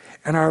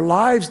 And our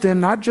lives then,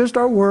 not just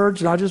our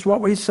words, not just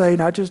what we say,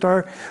 not just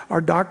our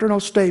doctrinal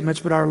statements,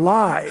 but our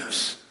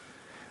lives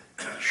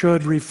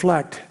should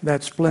reflect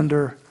that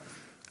splendor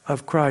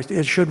of Christ.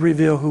 It should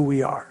reveal who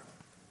we are.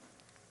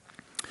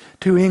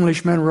 2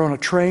 Englishmen were on a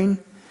train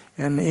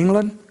in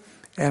England,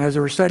 and as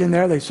they were sitting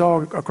there, they saw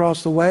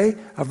across the way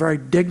a very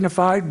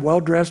dignified,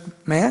 well-dressed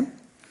man.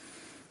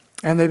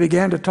 And they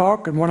began to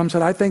talk, and one of them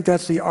said, "I think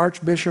that's the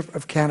Archbishop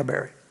of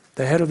Canterbury,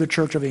 the head of the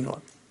Church of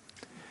England."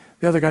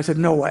 The other guy said,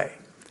 "No way."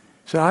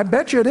 He said, "I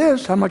bet you it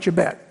is." "How much you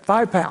bet?"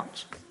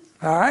 £5.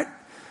 All right?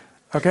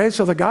 Okay,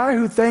 so the guy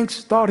who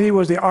thought he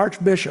was the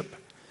Archbishop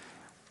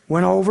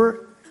went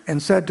over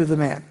and said to the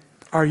man,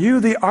 "Are you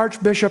the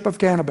Archbishop of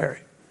Canterbury?"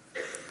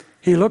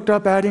 He looked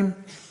up at him,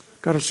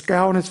 got a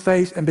scowl on his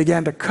face, and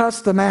began to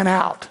cuss the man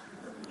out.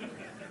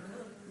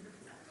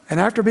 And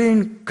after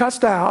being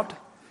cussed out,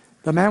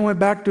 the man went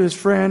back to his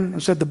friend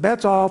and said, "The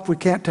bet's off, we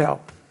can't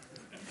tell."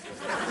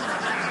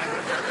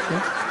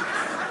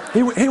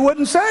 He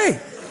wouldn't say.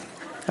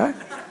 Right?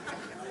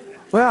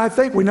 Well, I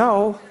think we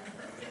know.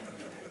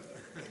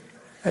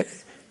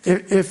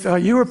 If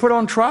you were put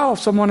on trial,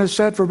 someone has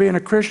said for being a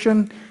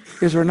Christian,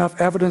 is there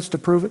enough evidence to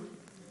prove it?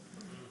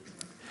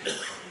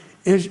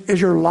 Is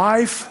your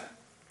life,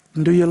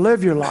 and do you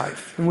live your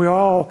life? And we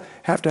all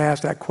have to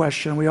ask that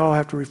question. We all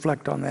have to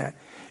reflect on that.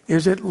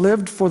 Is it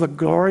lived for the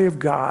glory of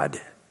God?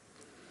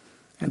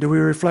 And do we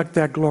reflect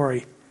that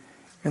glory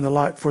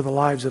for the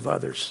lives of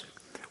others?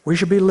 We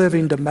should be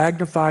living to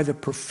magnify the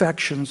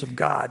perfections of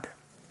God.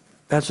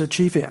 That's the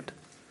chief end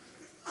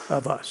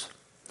of us.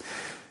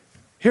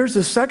 Here's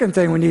the second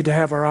thing we need to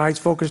have our eyes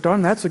focused on,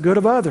 and that's the good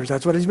of others.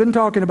 That's what he's been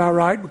talking about,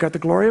 right? We've got the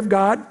glory of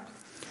God,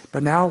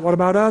 but now what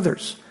about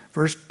others?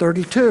 Verse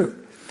 32,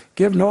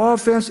 "Give no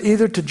offense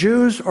either to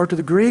Jews or to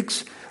the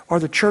Greeks or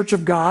the church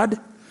of God,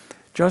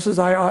 just as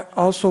I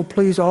also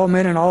please all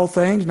men in all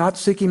things, not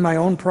seeking my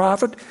own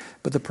profit,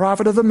 but the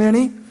profit of the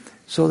many,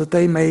 so that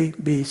they may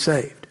be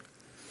saved."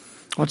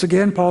 Once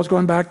again, Paul's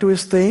going back to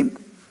his theme.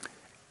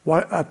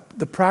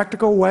 The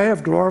practical way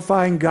of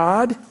glorifying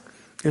God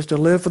is to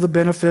live for the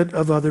benefit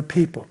of other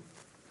people.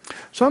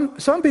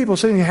 Some people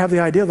seem to have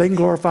the idea they can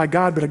glorify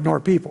God but ignore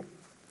people.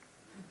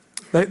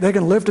 They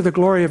can live to the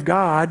glory of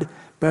God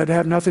but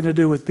have nothing to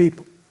do with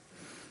people.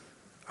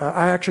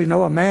 I actually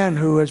know a man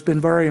who has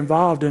been very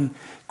involved in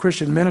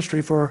Christian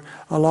ministry for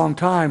a long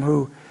time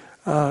who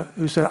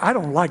said, "I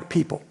don't like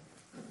people."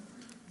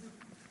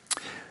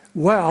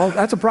 Well,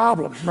 that's a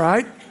problem,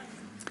 right?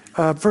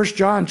 1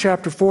 John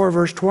chapter 4,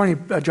 verse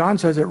 20, John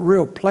says it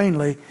real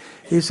plainly.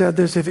 He said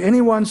this, "If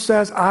anyone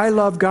says, 'I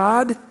love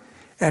God,'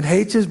 and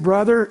hates his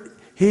brother,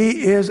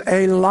 he is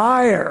a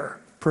liar."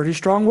 Pretty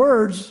strong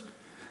words.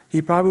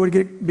 He probably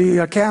would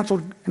be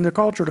canceled in the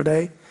culture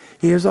today.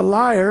 He is a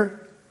liar.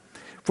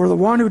 "For the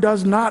one who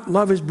does not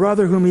love his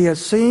brother whom he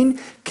has seen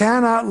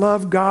cannot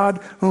love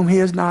God whom he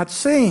has not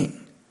seen."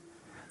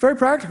 Very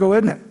practical,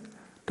 isn't it?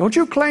 Don't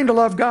you claim to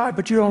love God,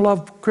 but you don't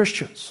love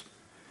Christians.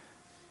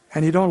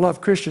 And you don't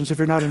love Christians if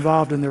you're not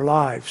involved in their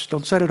lives.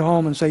 Don't sit at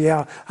home and say,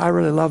 "Yeah, I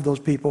really love those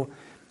people.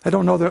 I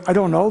don't know them. I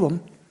don't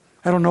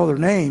know their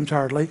names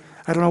hardly.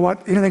 I don't know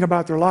anything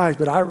about their lives,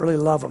 but I really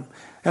love them."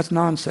 That's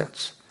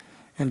nonsense.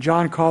 And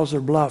John calls their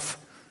bluff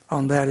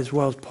on that as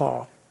well as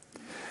Paul.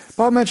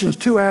 Paul mentions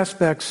two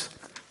aspects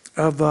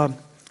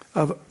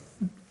of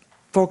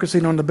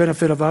focusing on the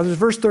benefit of others.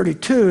 Verse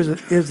 32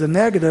 is the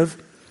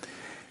negative.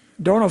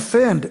 Don't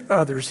offend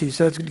others, he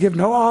says. Give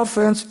no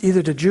offense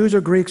either to Jews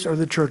or Greeks or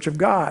the church of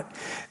God.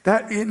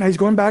 He's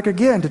going back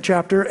again to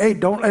chapter 8.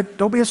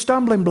 Don't be a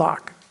stumbling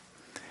block.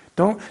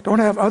 Don't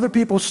have other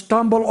people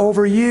stumble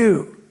over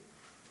you.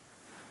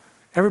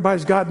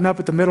 Everybody's gotten up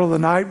at the middle of the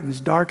night when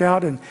it's dark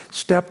out and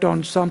stepped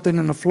on something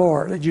in the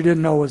floor that you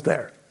didn't know was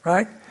there,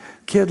 right?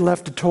 Kid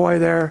left a toy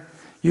there.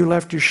 You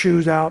left your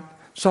shoes out,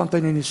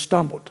 something, and you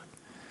stumbled.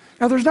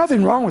 Now, there's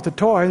nothing wrong with the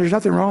toy. There's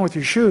nothing wrong with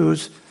your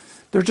shoes.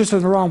 They're just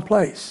in the wrong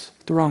place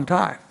at the wrong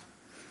time.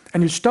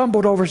 And you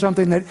stumbled over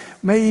something that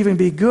may even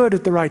be good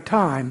at the right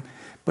time,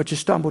 but you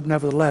stumbled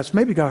nevertheless.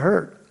 Maybe got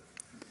hurt.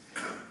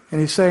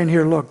 And he's saying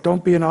here, look,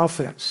 don't be an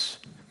offense.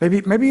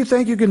 Maybe you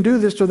think you can do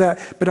this or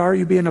that, but are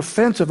you being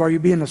offensive? Are you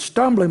being a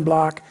stumbling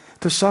block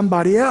to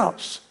somebody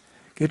else?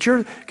 Get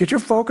your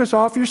focus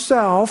off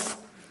yourself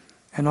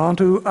and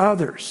onto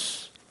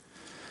others.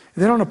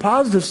 And then on the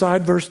positive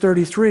side, verse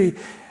 33,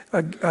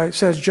 it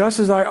says, just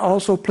as I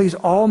also please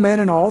all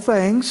men in all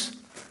things,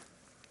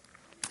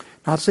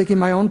 not seeking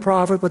my own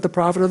profit, but the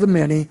profit of the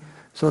many,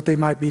 so that they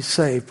might be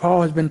saved.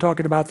 Paul has been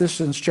talking about this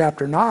since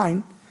chapter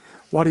 9,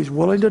 what he's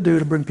willing to do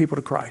to bring people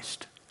to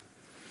Christ.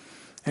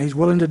 And he's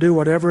willing to do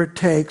whatever it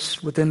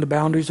takes within the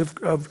boundaries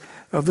of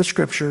the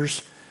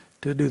Scriptures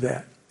to do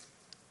that.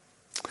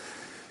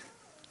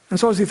 And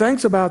so as he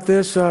thinks about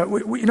this,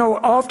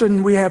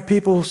 often we have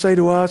people say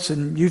to us,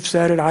 and you've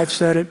said it, I've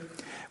said it,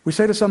 we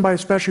say to somebody,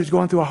 especially who's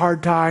going through a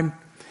hard time,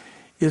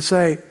 you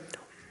say,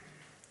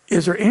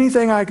 if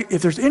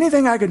there's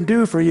anything I can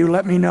do for you,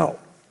 let me know.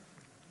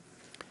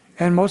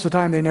 And most of the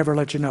time they never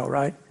let you know,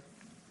 right?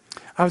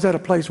 I was at a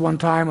place one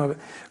time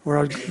where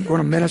I was going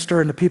to minister,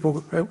 and the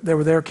people that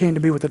were there came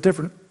to me with a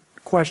different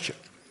question.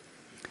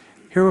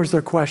 Here was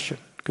their question,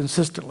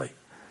 consistently.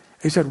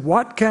 He said,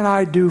 what can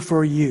I do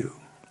for you?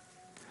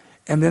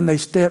 And then they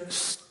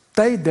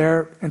stayed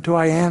there until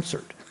I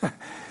answered.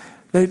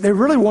 They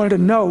really wanted to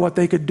know what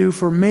they could do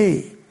for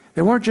me.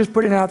 They weren't just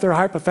putting it out there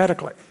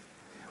hypothetically.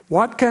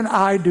 What can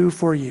I do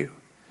for you?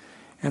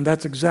 And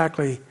that's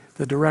exactly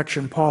the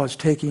direction Paul is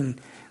taking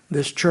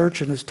this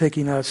church and is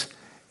taking us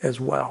as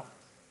well.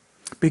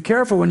 Be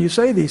careful when you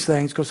say these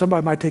things, because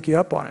somebody might take you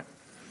up on it.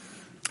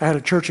 I had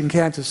a church in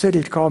Kansas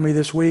City call me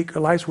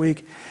last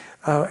week,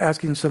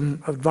 asking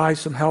some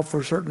advice, some help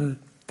for certain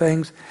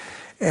things.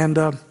 And,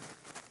 of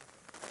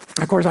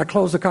course, I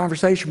closed the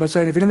conversation by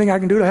saying, if anything I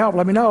can do to help,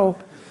 let me know.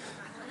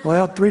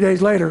 Well, 3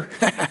 days later,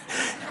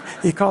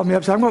 he called me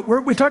up and said,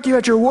 we took you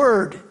at your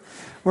word.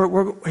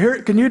 We're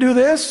here. Can you do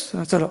this?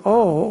 And I said,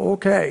 oh,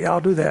 okay, I'll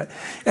do that.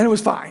 And it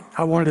was fine.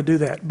 I wanted to do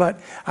that. But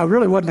I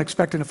really wasn't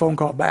expecting a phone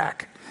call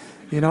back.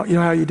 You know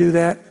how you do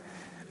that?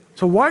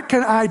 So what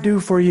can I do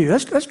for you?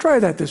 Let's try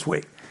that this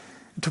week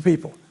to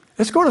people.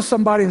 Let's go to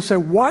somebody and say,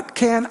 what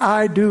can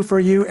I do for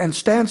you? And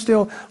stand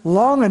still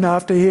long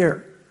enough to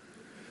hear.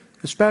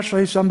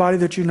 Especially somebody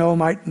that you know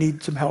might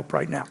need some help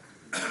right now.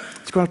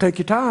 It's going to take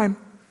you time.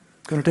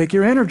 It's going to take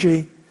your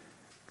energy.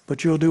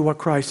 But you'll do what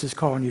Christ is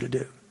calling you to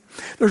do.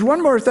 There's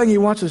one more thing he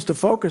wants us to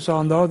focus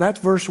on, though. That's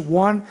verse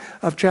 1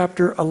 of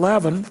chapter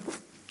 11.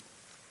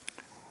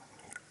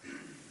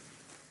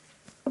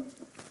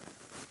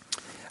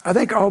 I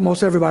think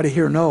almost everybody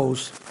here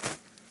knows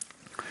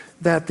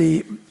that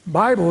the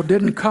Bible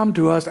didn't come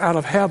to us out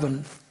of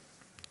heaven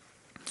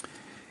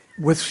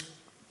with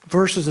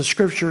verses of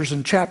scriptures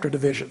and chapter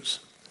divisions.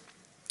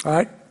 All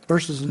right?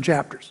 Verses and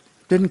chapters.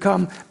 Didn't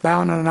come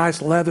bound in a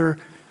nice leather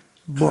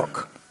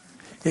book.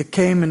 It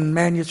came in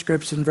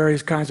manuscripts and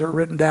various kinds that were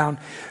written down.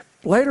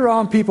 Later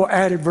on, people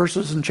added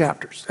verses and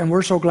chapters, and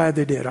we're so glad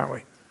they did, aren't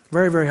we?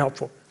 Very, very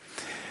helpful.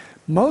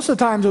 Most of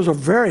the time, those are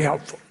very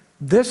helpful.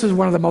 This is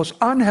one of the most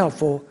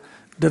unhelpful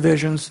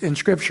divisions in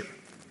Scripture.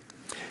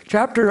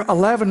 Chapter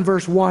 11,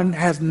 verse 1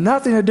 has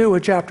nothing to do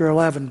with chapter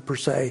 11 per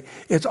se.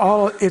 It's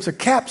a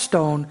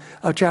capstone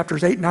of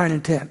chapters 8, 9,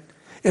 and 10.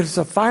 It's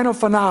the final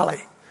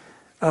finale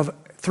of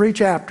 3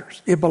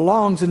 chapters. It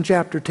belongs in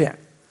chapter 10.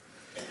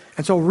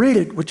 And so read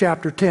it with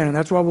chapter 10, and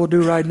that's what we'll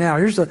do right now.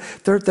 Here's the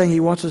third thing he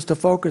wants us to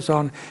focus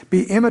on.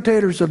 Be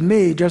imitators of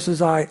me, just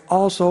as I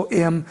also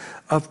am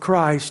of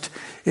Christ.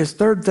 His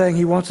third thing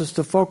he wants us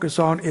to focus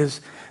on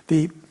is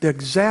the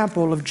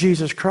example of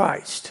Jesus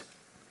Christ.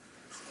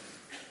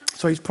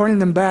 So he's pointing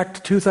them back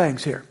to 2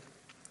 things here.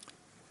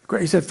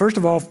 He said, first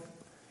of all,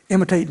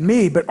 imitate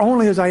me, but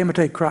only as I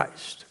imitate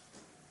Christ.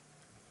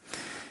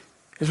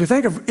 As we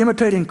think of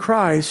imitating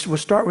Christ, we'll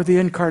start with the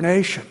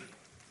incarnation.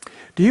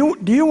 Do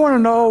you want to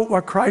know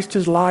what Christ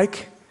is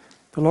like?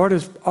 The Lord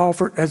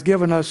has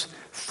given us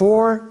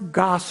 4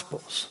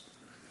 Gospels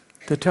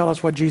to tell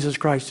us what Jesus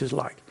Christ is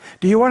like.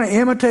 Do you want to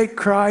imitate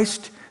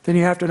Christ? Then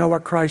you have to know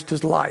what Christ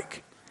is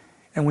like.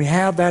 And we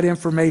have that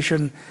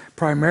information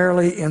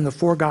primarily in the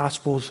 4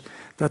 Gospels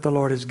that the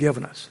Lord has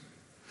given us.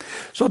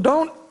 So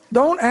don't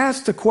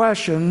ask the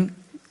question,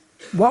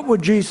 what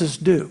would Jesus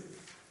do?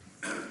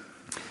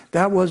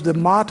 That was the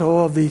motto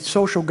of the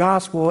social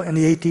gospel in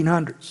the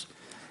 1800s.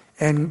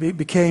 And it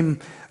became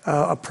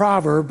a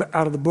proverb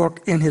out of the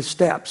book In His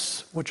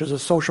Steps, which is a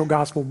social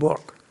gospel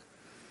book.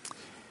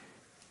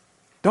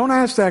 Don't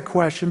ask that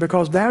question,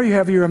 because now you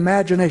have your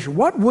imagination.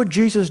 What would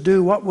Jesus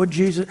do?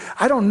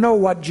 I don't know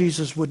what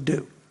Jesus would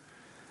do,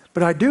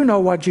 but I do know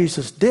what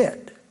Jesus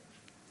did.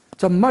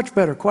 It's a much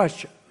better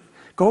question.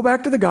 Go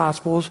back to the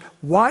Gospels.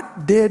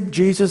 What did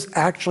Jesus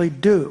actually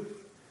do?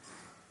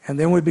 And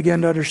then we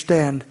begin to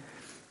understand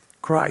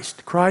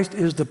Christ. Christ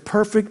is the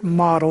perfect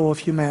model of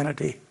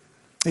humanity.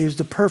 He is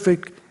the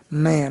perfect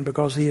man,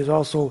 because he is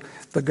also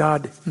the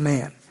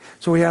God-man.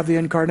 So we have the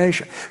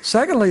incarnation.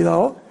 Secondly,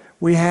 though,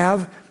 we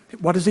have,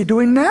 what is he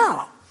doing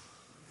now?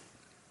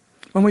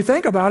 When we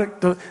think about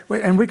it,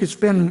 and we could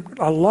spend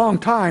a long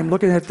time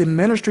looking at the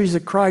ministries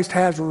that Christ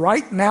has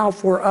right now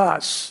for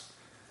us,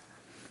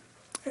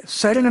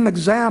 setting an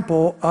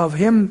example of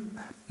him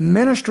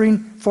ministering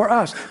for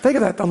us. Think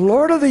of that. The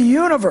Lord of the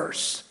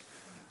universe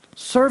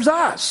serves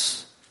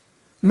us,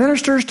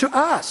 ministers to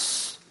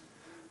us.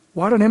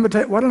 What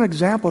an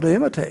example to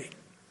imitate.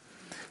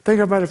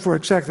 Think about it for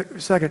a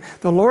second.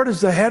 The Lord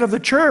is the head of the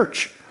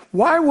church.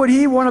 Why would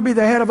he want to be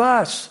the head of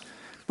us?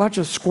 Bunch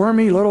of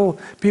squirmy little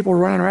people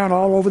running around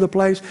all over the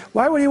place.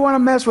 Why would he want to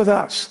mess with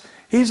us?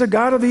 He's the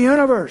God of the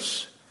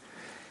universe.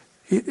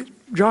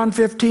 John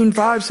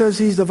 15:5 says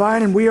he's the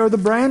vine and we are the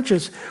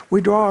branches. We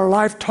draw our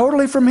life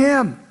totally from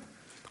him.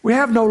 We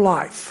have no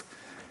life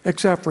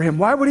except for him.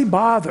 Why would he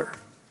bother?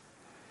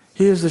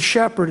 He is the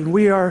shepherd and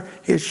we are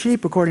his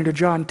sheep, according to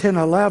John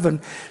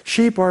 10:11.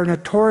 Sheep are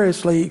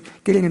notoriously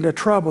getting into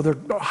trouble. They're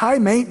high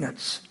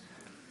maintenance.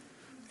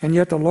 And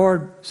yet the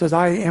Lord says,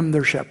 I am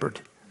their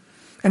shepherd.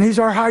 And he's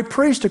our high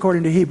priest,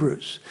 according to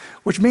Hebrews,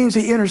 which means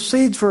he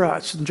intercedes for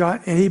us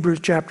in Hebrews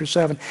chapter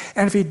 7.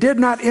 And if he did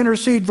not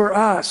intercede for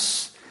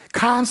us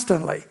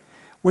constantly,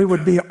 we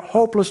would be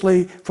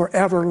hopelessly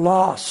forever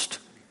lost.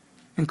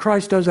 And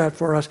Christ does that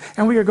for us.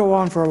 And we could go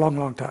on for a long,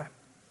 long time.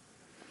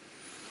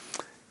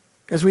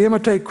 As we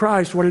imitate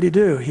Christ, what did he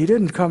do? He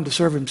didn't come to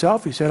serve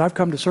himself. He said, I've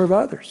come to serve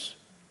others.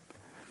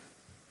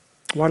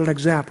 What an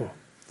example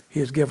he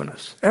has given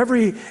us.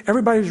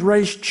 Everybody who's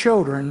raised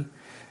children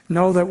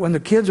know that when the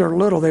kids are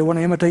little, they want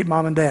to imitate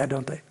mom and dad,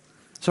 don't they?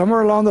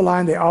 Somewhere along the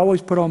line, they always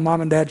put on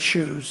mom and dad's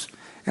shoes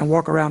and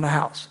walk around the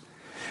house.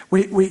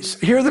 We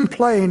hear them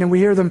playing and we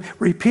hear them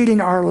repeating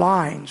our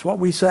lines, what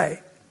we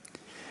say.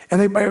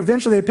 And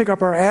eventually they pick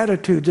up our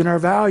attitudes and our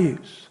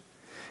values.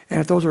 And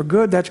if those are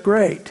good, that's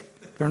great.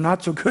 If they're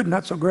not so good,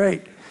 not so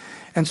great.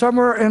 And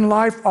somewhere in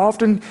life,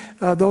 often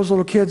those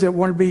little kids that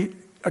want to be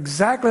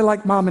exactly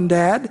like mom and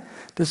dad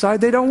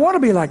decide they don't want to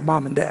be like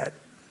mom and dad.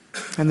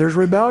 And there's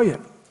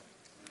rebellion.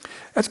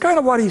 That's kind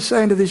of what he's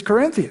saying to these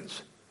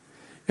Corinthians.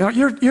 You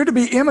know, you're to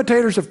be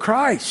imitators of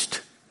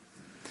Christ.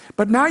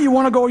 But now you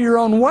want to go your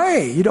own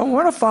way. You don't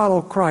want to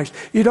follow Christ.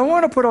 You don't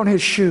want to put on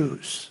his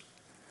shoes.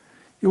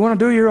 You want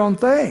to do your own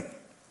thing.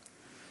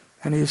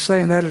 And he's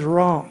saying that is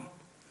wrong.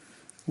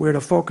 We're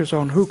to focus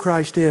on who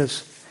Christ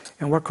is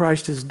and what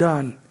Christ has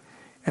done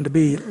and to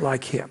be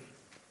like him.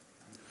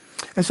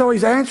 And so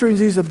he's answering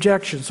these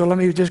objections. So let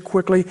me just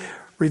quickly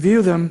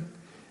review them.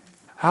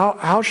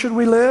 How should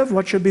we live?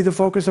 What should be the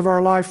focus of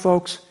our life,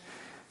 folks?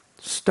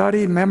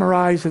 Study,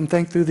 memorize, and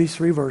think through these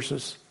 3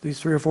 verses, these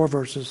 3 or 4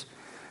 verses.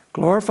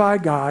 Glorify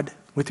God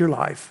with your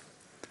life.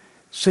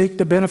 Seek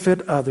to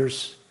benefit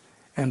others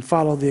and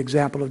follow the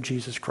example of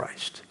Jesus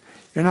Christ.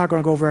 You're not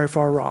going to go very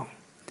far wrong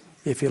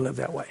if you live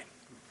that way.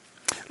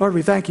 Lord,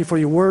 we thank you for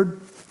your word.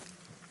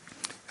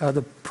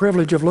 The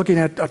privilege of looking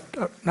at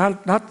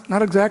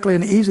not exactly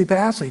an easy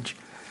passage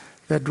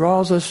that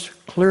draws us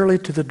clearly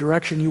to the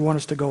direction you want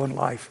us to go in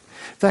life.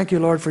 Thank you,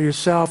 Lord, for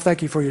yourself.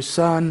 Thank you for your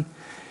Son.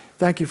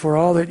 Thank you for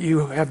all that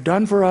you have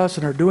done for us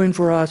and are doing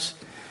for us.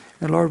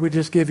 And Lord, we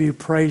just give you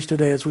praise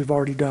today as we've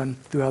already done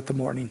throughout the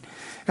morning.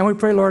 And we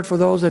pray, Lord, for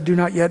those that do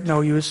not yet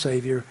know you as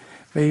Savior,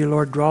 may you,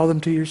 Lord, draw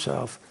them to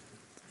yourself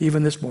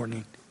even this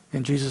morning.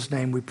 In Jesus'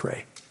 name we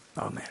pray.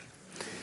 Amen.